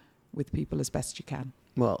share with people as best you can.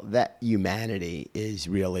 Well, that humanity is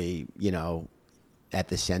really, at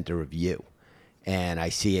the center of you. And I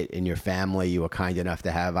see it in your family. You were kind enough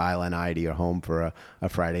to have Isla and I to your home for a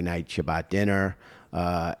Friday night Shabbat dinner.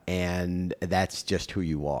 And that's just who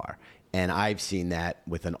you are. And I've seen that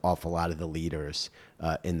with an awful lot of the leaders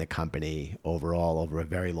in the company overall over a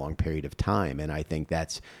very long period of time. And I think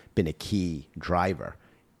that's been a key driver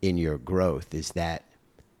in your growth, is that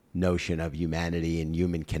notion of humanity and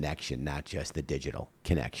human connection, not just the digital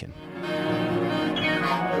connection.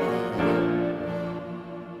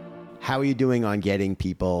 How are you doing on getting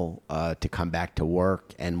people to come back to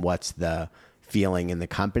work, and what's the feeling in the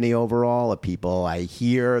company overall of people? I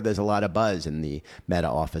hear there's a lot of buzz in the Meta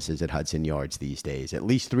offices at Hudson Yards these days, at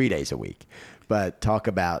least 3 days a week. But talk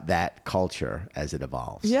about that culture as it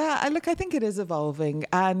evolves. Yeah, I think it is evolving,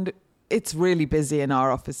 and it's really busy in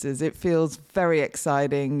our offices. It feels very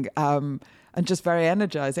exciting and just very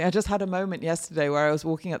energizing. I just had a moment yesterday where I was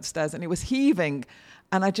walking up the stairs and it was heaving.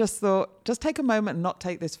 And I just thought, just take a moment and not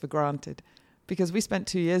take this for granted, because we spent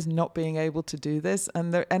 2 years not being able to do this.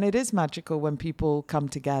 And it is magical when people come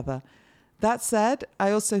together. That said,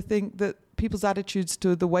 I also think that people's attitudes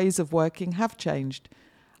to the ways of working have changed.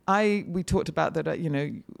 We talked about that,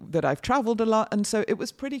 that I've traveled a lot. And so it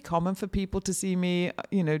was pretty common for people to see me,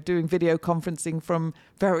 doing video conferencing from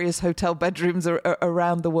various hotel bedrooms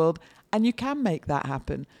around the world. And you can make that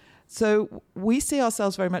happen. So we see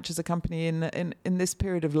ourselves very much as a company in this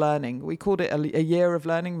period of learning. We called it a year of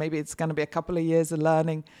learning. Maybe it's going to be a couple of years of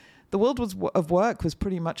learning. The world of work was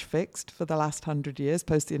pretty much fixed for the last 100 years,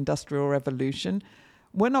 post the Industrial Revolution.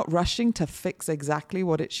 We're not rushing to fix exactly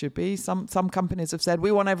what it should be. Some companies have said,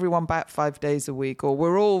 we want everyone back 5 days a week, or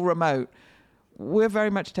we're all remote. We're very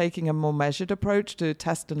much taking a more measured approach to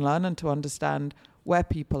test and learn and to understand where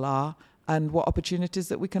people are and what opportunities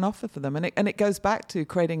that we can offer for them. And it goes back to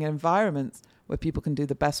creating environments where people can do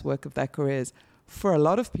the best work of their careers. For a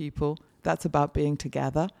lot of people, that's about being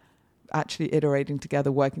together, actually iterating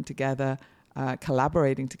together, working together,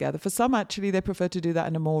 collaborating together. For some, actually, they prefer to do that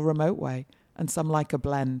in a more remote way, and some like a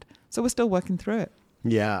blend. So we're still working through it.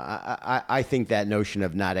 Yeah, I think that notion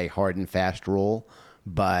of not a hard and fast rule,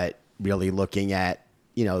 but really looking at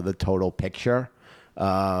the total picture.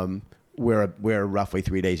 We're roughly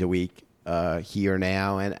 3 days a week here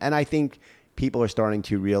now, and I think people are starting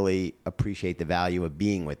to really appreciate the value of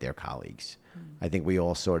being with their colleagues. I think we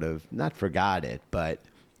all sort of not forgot it, but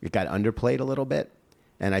it got underplayed a little bit,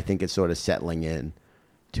 and I think it's sort of settling in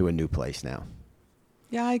to a new place now.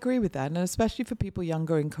 Yeah, I agree with that, and especially for people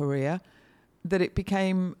younger in Korea, that it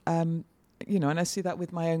became, and I see that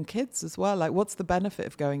with my own kids as well. Like, what's the benefit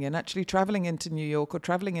of going in? Actually, traveling into New York or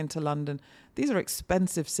traveling into London, these are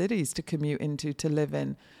expensive cities to commute into, to live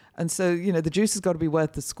in. And so, the juice has got to be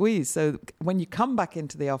worth the squeeze. So when you come back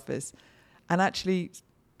into the office, and actually,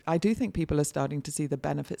 I do think people are starting to see the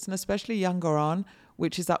benefits, and especially younger on,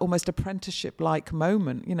 which is that almost apprenticeship-like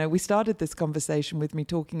moment. We started this conversation with me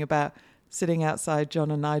talking about sitting outside John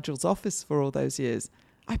and Nigel's office for all those years.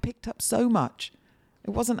 I picked up so much.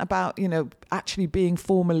 It wasn't about, actually being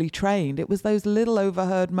formally trained. It was those little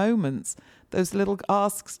overheard moments, those little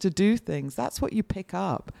asks to do things. That's what you pick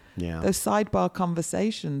up. Yeah. Those sidebar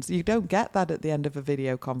conversations. You don't get that at the end of a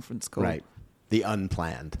video conference call. Right. The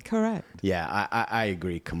unplanned. Correct. Yeah, I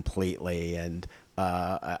agree completely. And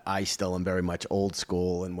I still am very much old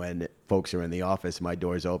school. And when folks are in the office, my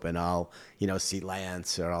door's open, I'll, see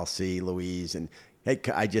Lance or I'll see Louise and, hey,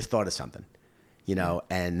 I just thought of something,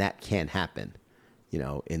 and that can't happen,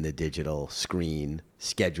 in the digital screen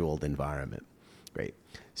scheduled environment. Great.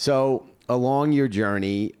 So along your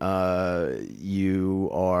journey, you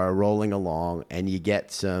are rolling along and you get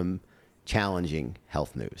some challenging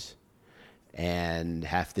health news and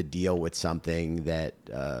have to deal with something that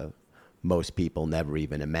most people never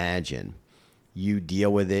even imagine. You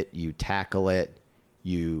deal with it, you tackle it,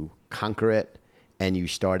 you conquer it, and you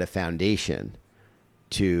start a foundation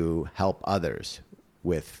to help others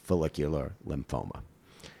with follicular lymphoma.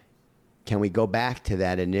 Can we go back to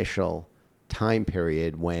that initial time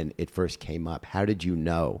period when it first came up? How did you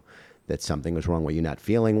know that something was wrong? Were you not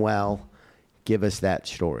feeling well? Give us that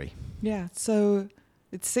story. Yeah, so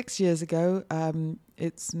it's 6 years ago.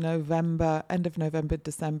 It's November, end of November,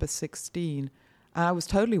 December 16. And I was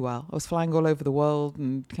totally well. I was flying all over the world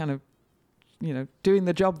and kind of, doing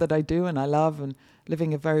the job that I do and I love and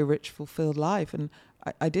living a very rich, fulfilled life. And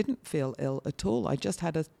I didn't feel ill at all. I just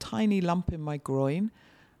had a tiny lump in my groin.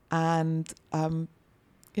 And, I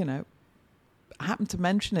happened to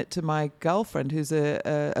mention it to my girlfriend, who's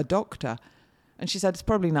a doctor. And she said, it's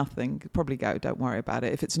probably nothing. Probably go. Don't worry about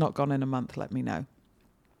it. If it's not gone in a month, let me know.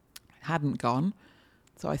 It hadn't gone.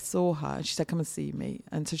 So I saw her and she said, come and see me.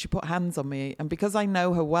 And so she put hands on me. And because I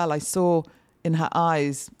know her well, I saw in her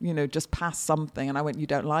eyes, just past something. And I went, you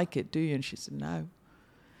don't like it, do you? And she said, no.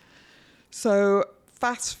 So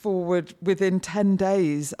fast forward, within 10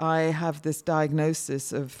 days, I have this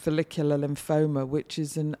diagnosis of follicular lymphoma, which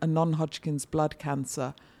is a non-Hodgkin's blood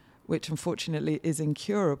cancer, which unfortunately is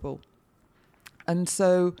incurable. And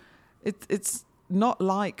so it's not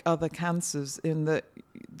like other cancers in that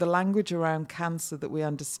the language around cancer that we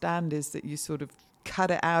understand is that you sort of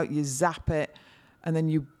cut it out, you zap it, and then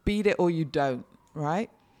you beat it or you don't, right?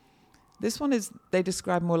 This one is, they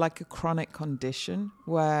describe more like a chronic condition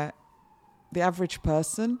where the average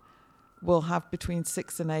person will have between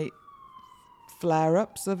 6 and 8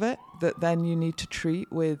 flare-ups of it that then you need to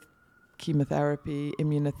treat with chemotherapy,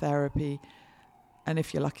 immunotherapy. And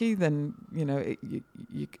if you're lucky, then,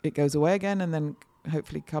 it goes away again and then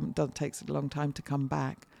hopefully takes a long time to come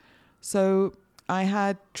back. So I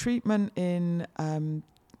had treatment in a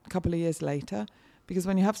couple of years later, because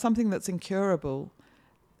when you have something that's incurable,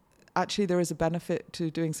 actually there is a benefit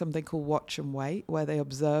to doing something called watch and wait, where they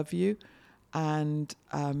observe you. And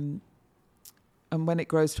when it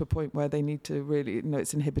grows to a point where they need to really,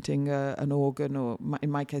 it's inhibiting an organ, or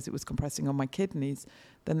in my case, it was compressing on my kidneys,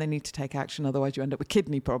 then they need to take action. Otherwise, you end up with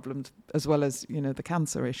kidney problems as well as, the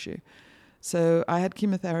cancer issue. So I had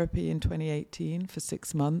chemotherapy in 2018 for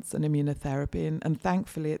 6 months and immunotherapy. And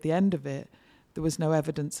thankfully, at the end of it, there was no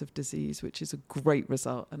evidence of disease, which is a great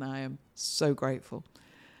result. And I am so grateful.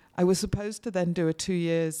 I was supposed to then do a 2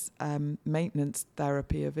 years maintenance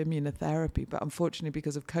therapy of immunotherapy, but unfortunately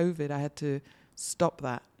because of COVID, I had to stop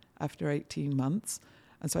that after 18 months.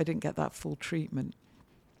 And so I didn't get that full treatment.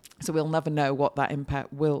 So we'll never know what that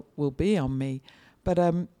impact will be on me. But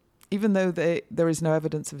even though there is no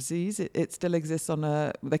evidence of disease, it still exists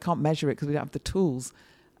they can't measure it because we don't have the tools.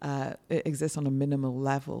 It exists on a minimal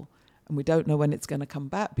level. And we don't know when it's going to come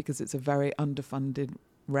back because it's a very underfunded,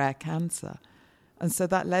 rare cancer. And so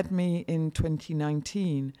that led me in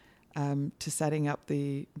 2019 to setting up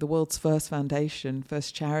the world's first foundation,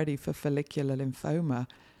 first charity for follicular lymphoma.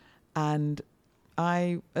 And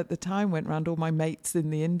I, at the time, went around all my mates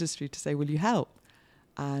in the industry to say, will you help?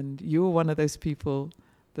 And you were one of those people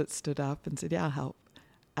that stood up and said, yeah, I'll help.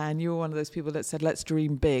 And you were one of those people that said, let's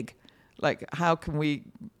dream big. Like, how can we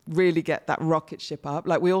really get that rocket ship up?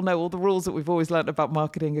 Like, we all know all the rules that we've always learned about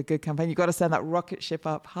marketing a good campaign. You've got to send that rocket ship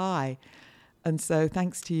up high. And so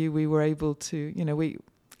thanks to you, we were able to,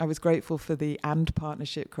 I was grateful for the AND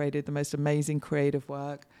partnership, created the most amazing creative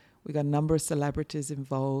work. We got a number of celebrities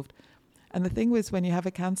involved. And the thing was, when you have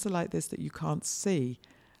a cancer like this that you can't see,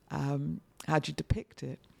 how do you depict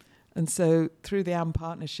it? And so through the AND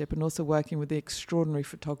partnership and also working with the extraordinary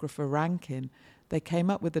photographer Rankin, they came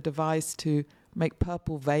up with a device to make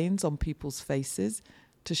purple veins on people's faces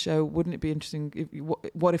to show, wouldn't it be interesting,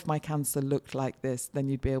 what if my cancer looked like this? Then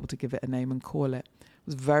you'd be able to give it a name and call it. It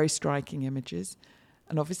was very striking images.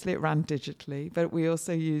 And obviously it ran digitally, but we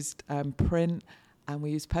also used print and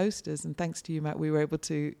we used posters. And thanks to you, Matt, we were able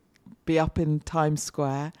to be up in Times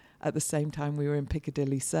Square at the same time we were in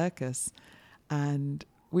Piccadilly Circus. And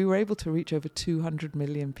we were able to reach over 200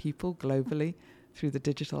 million people globally through the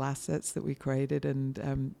digital assets that we created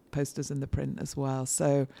and posters in the print as well.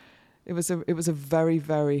 So it was a very,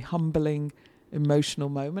 very humbling, emotional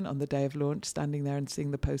moment on the day of launch, standing there and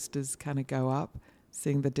seeing the posters kind of go up,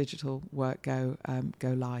 seeing the digital work go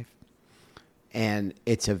live. And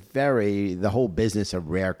it's the whole business of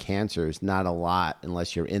rare cancers, not a lot,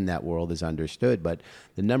 unless you're in that world, is understood. But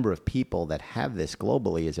the number of people that have this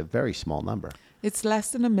globally is a very small number. It's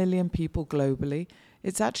less than 1 million people globally.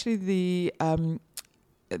 It's actually the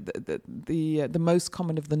most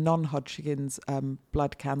common of the non-Hodgkin's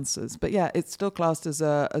blood cancers. But yeah, it's still classed as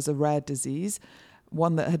a rare disease,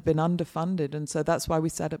 one that had been underfunded. And so that's why we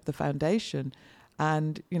set up the foundation.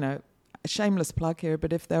 And, a shameless plug here,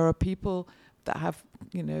 but if there are people that have,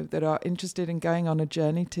 that are interested in going on a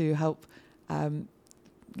journey to help,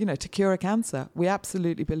 to cure a cancer, we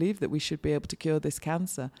absolutely believe that we should be able to cure this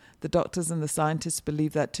cancer. The doctors and the scientists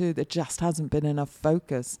believe that too. There just hasn't been enough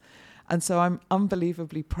focus. And so I'm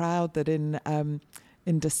unbelievably proud that in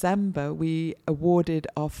December, we awarded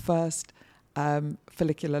our first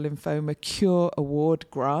follicular lymphoma cure award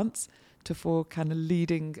grants to 4 kind of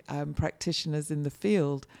leading practitioners in the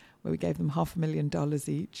field, where we gave them $500,000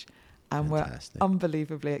 each. And Fantastic. We're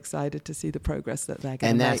unbelievably excited to see the progress that they're going to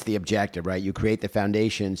make. And that's the objective, right? You create the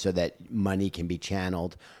foundation so that money can be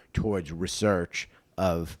channeled towards research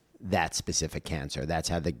of that specific cancer. That's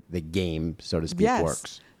how the game, so to speak,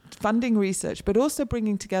 works. Funding research, but also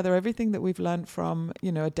bringing together everything that we've learned from,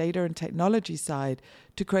 a data and technology side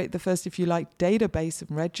to create the first, if you like, database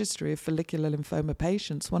and registry of follicular lymphoma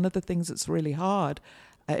patients. One of the things that's really hard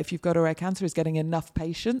if you've got a rare cancer is getting enough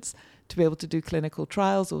patients to be able to do clinical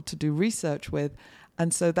trials or to do research with.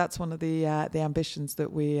 And so that's one of the ambitions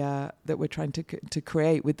that we're trying to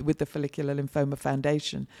create with the Follicular Lymphoma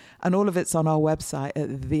Foundation. And all of it's on our website at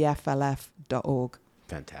theflf.org.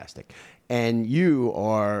 Fantastic. And you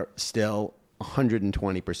are still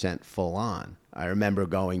 120% full on. I remember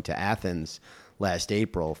going to Athens last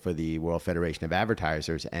April for the World Federation of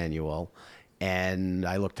Advertisers annual, and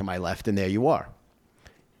I looked to my left, and there you are.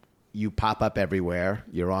 You pop up everywhere.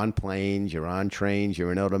 You're on planes, you're on trains,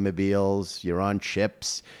 you're in automobiles, you're on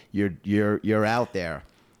ships. You're out there.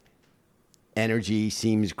 Energy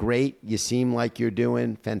seems great. You seem like you're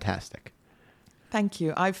doing fantastic. Thank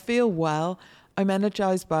you. I feel well. I'm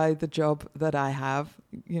energized by the job that I have.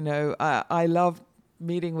 I love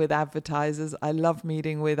meeting with advertisers. I love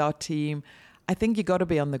meeting with our team. I think you've got to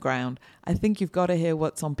be on the ground. I think you've got to hear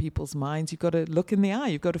what's on people's minds. You've got to look in the eye.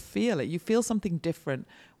 You've got to feel it. You feel something different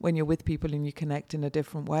when you're with people and you connect in a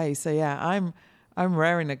different way. So yeah, I'm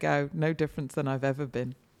raring to go. No difference than I've ever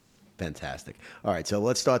been. Fantastic. All right, so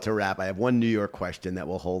let's start to wrap. I have one New York question that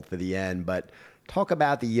we'll hold for the end, but talk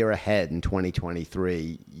about the year ahead in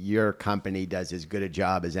 2023. Your company does as good a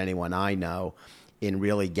job as anyone I know in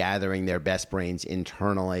really gathering their best brains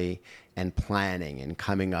internally and planning and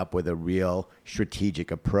coming up with a real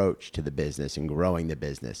strategic approach to the business and growing the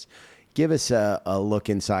business. Give us a look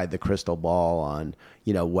inside the crystal ball on,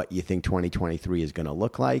 what you think 2023 is going to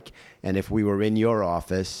look like. And if we were in your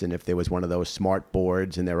office and if there was one of those smart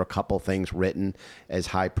boards and there were a couple things written as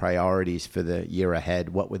high priorities for the year ahead,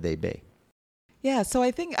 what would they be? Yeah, so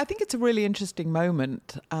I think it's a really interesting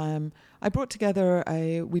moment. I brought together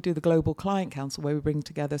we do the Global Client Council, where we bring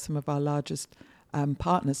together some of our largest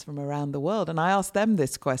partners from around the world, and I asked them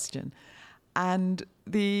this question. And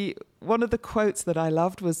one of the quotes that I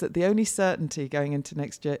loved was that the only certainty going into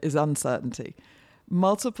next year is uncertainty.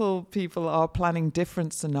 Multiple people are planning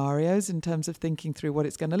different scenarios in terms of thinking through what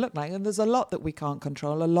it's going to look like, and there's a lot that we can't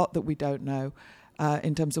control, a lot that we don't know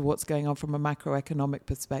in terms of what's going on from a macroeconomic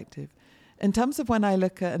perspective. In terms of when I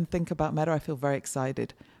look at and think about Meta, I feel very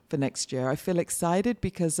excited for next year. I feel excited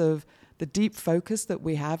because of the deep focus that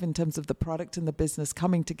we have in terms of the product and the business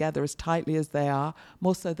coming together as tightly as they are,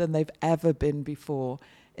 more so than they've ever been before.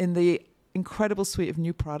 In the incredible suite of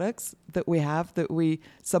new products that we have, that we've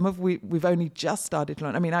only just started to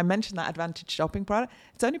launch. I mean, I mentioned that Advantage shopping product.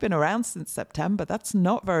 It's only been around since September. That's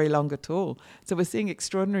not very long at all. So we're seeing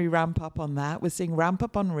extraordinary ramp up on that. We're seeing ramp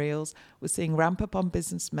up on Reels. We're seeing ramp up on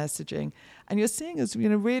business messaging. And you're seeing us,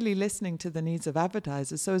 really listening to the needs of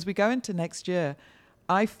advertisers. So as we go into next year,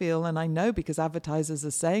 I feel, and I know because advertisers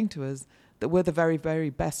are saying to us, that we're the very, very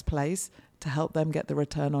best place to help them get the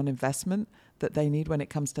return on investment that they need when it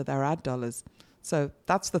comes to their ad dollars. So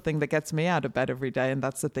that's the thing that gets me out of bed every day, and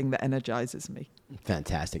that's the thing that energizes me.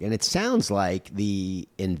 Fantastic. And it sounds like the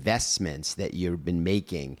investments that you've been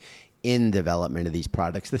making in development of these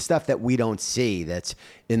products, the stuff that we don't see that's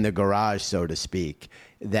in the garage, so to speak,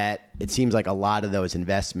 that it seems like a lot of those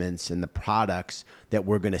investments and the products that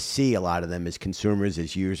we're going to see, a lot of them as consumers,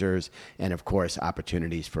 as users, and of course,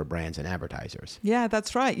 opportunities for brands and advertisers. Yeah,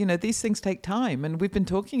 that's right. These things take time. And we've been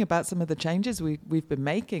talking about some of the changes we've been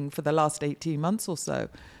making for the last 18 months or so.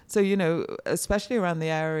 So, especially around the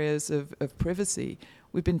areas of privacy,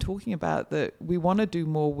 we've been talking about that we want to do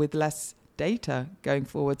more with less data going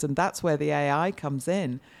forwards. And that's where the AI comes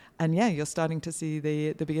in. And yeah, you're starting to see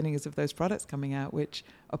the beginnings of those products coming out, which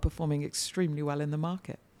are performing extremely well in the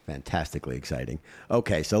market. Fantastically exciting.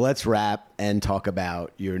 Okay, so let's wrap and talk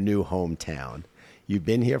about your new hometown. You've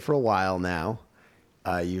been here for a while now.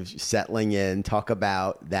 You're settling in. Talk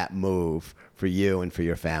about that move for you and for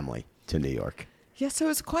your family to New York. Yeah, so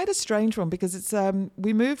it's quite a strange one because it's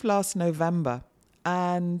we moved last November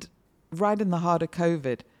and right in the heart of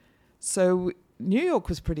COVID. So New York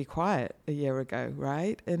was pretty quiet a year ago,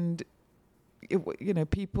 right? And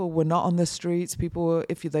people were not on the streets. People were,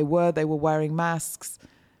 if they were wearing masks.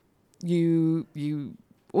 All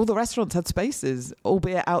the restaurants had spaces,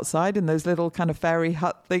 albeit outside in those little kind of fairy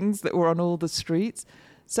hut things that were on all the streets.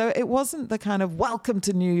 So it wasn't the kind of welcome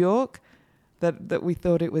to New York that we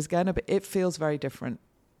thought it was going to be. It feels very different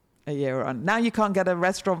a year on. Now you can't get a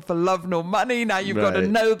restaurant for love nor money. Now you've got to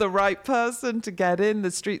know the right person to get in.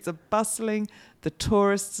 The streets are bustling. The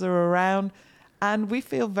tourists are around. And we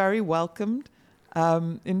feel very welcomed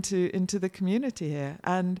into the community here.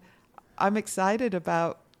 And I'm excited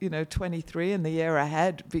about 23 and the year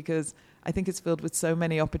ahead because I think it's filled with so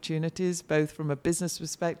many opportunities, both from a business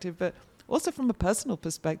perspective, but also from a personal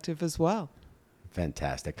perspective as well.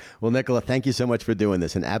 Fantastic. Well, Nicola, thank you so much for doing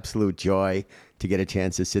this. An absolute joy to get a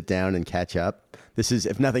chance to sit down and catch up. This is,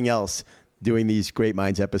 if nothing else, doing these Great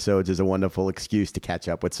Minds episodes is a wonderful excuse to catch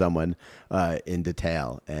up with someone in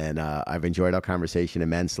detail. And I've enjoyed our conversation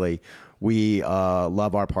immensely. We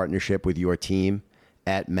love our partnership with your team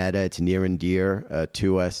at Meta. It's near and dear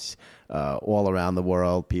to us all around the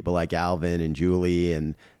world. People like Alvin and Julie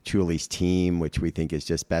and Julie's team, which we think is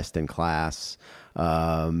just best in class.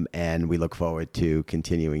 And we look forward to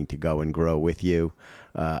continuing to go and grow with you.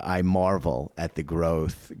 I marvel at the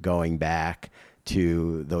growth going back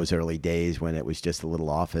to those early days when it was just a little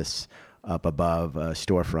office up above a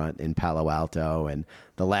storefront in Palo Alto. And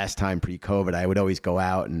the last time pre-COVID, I would always go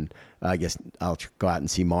out and I guess I'll go out and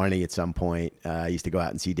see Marnie at some point. I used to go out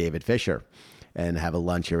and see David Fisher and have a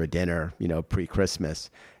lunch or a dinner, pre-Christmas.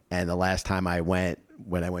 And the last time I went,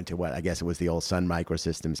 when I went to what I guess it was the old Sun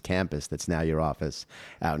Microsystems campus that's now your office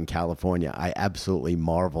out in California, I absolutely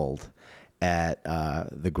marveled at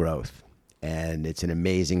the growth. And it's an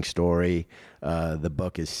amazing story. The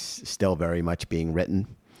book is still very much being written.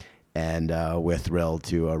 And we're thrilled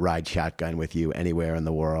to ride shotgun with you anywhere in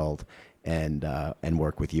the world and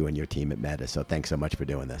work with you and your team at Meta. So thanks so much for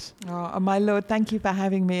doing this. Oh, my Lord, thank you for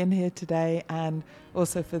having me in here today and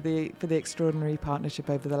also for the extraordinary partnership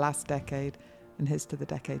over the last decade. And here's to the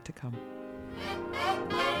decade to come.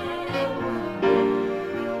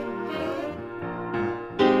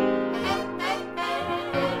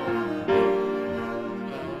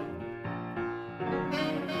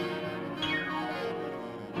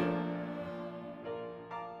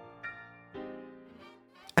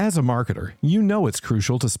 As a marketer, you know it's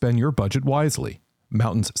crucial to spend your budget wisely.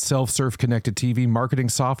 Mountain's self-serve connected TV marketing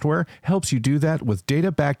software helps you do that with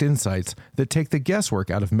data-backed insights that take the guesswork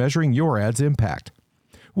out of measuring your ad's impact.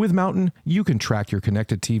 With Mountain, you can track your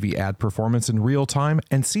connected TV ad performance in real time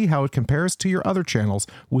and see how it compares to your other channels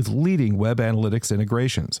with leading web analytics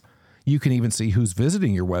integrations. You can even see who's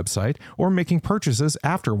visiting your website or making purchases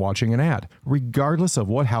after watching an ad, regardless of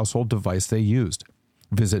what household device they used.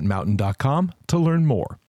 Visit mountain.com to learn more.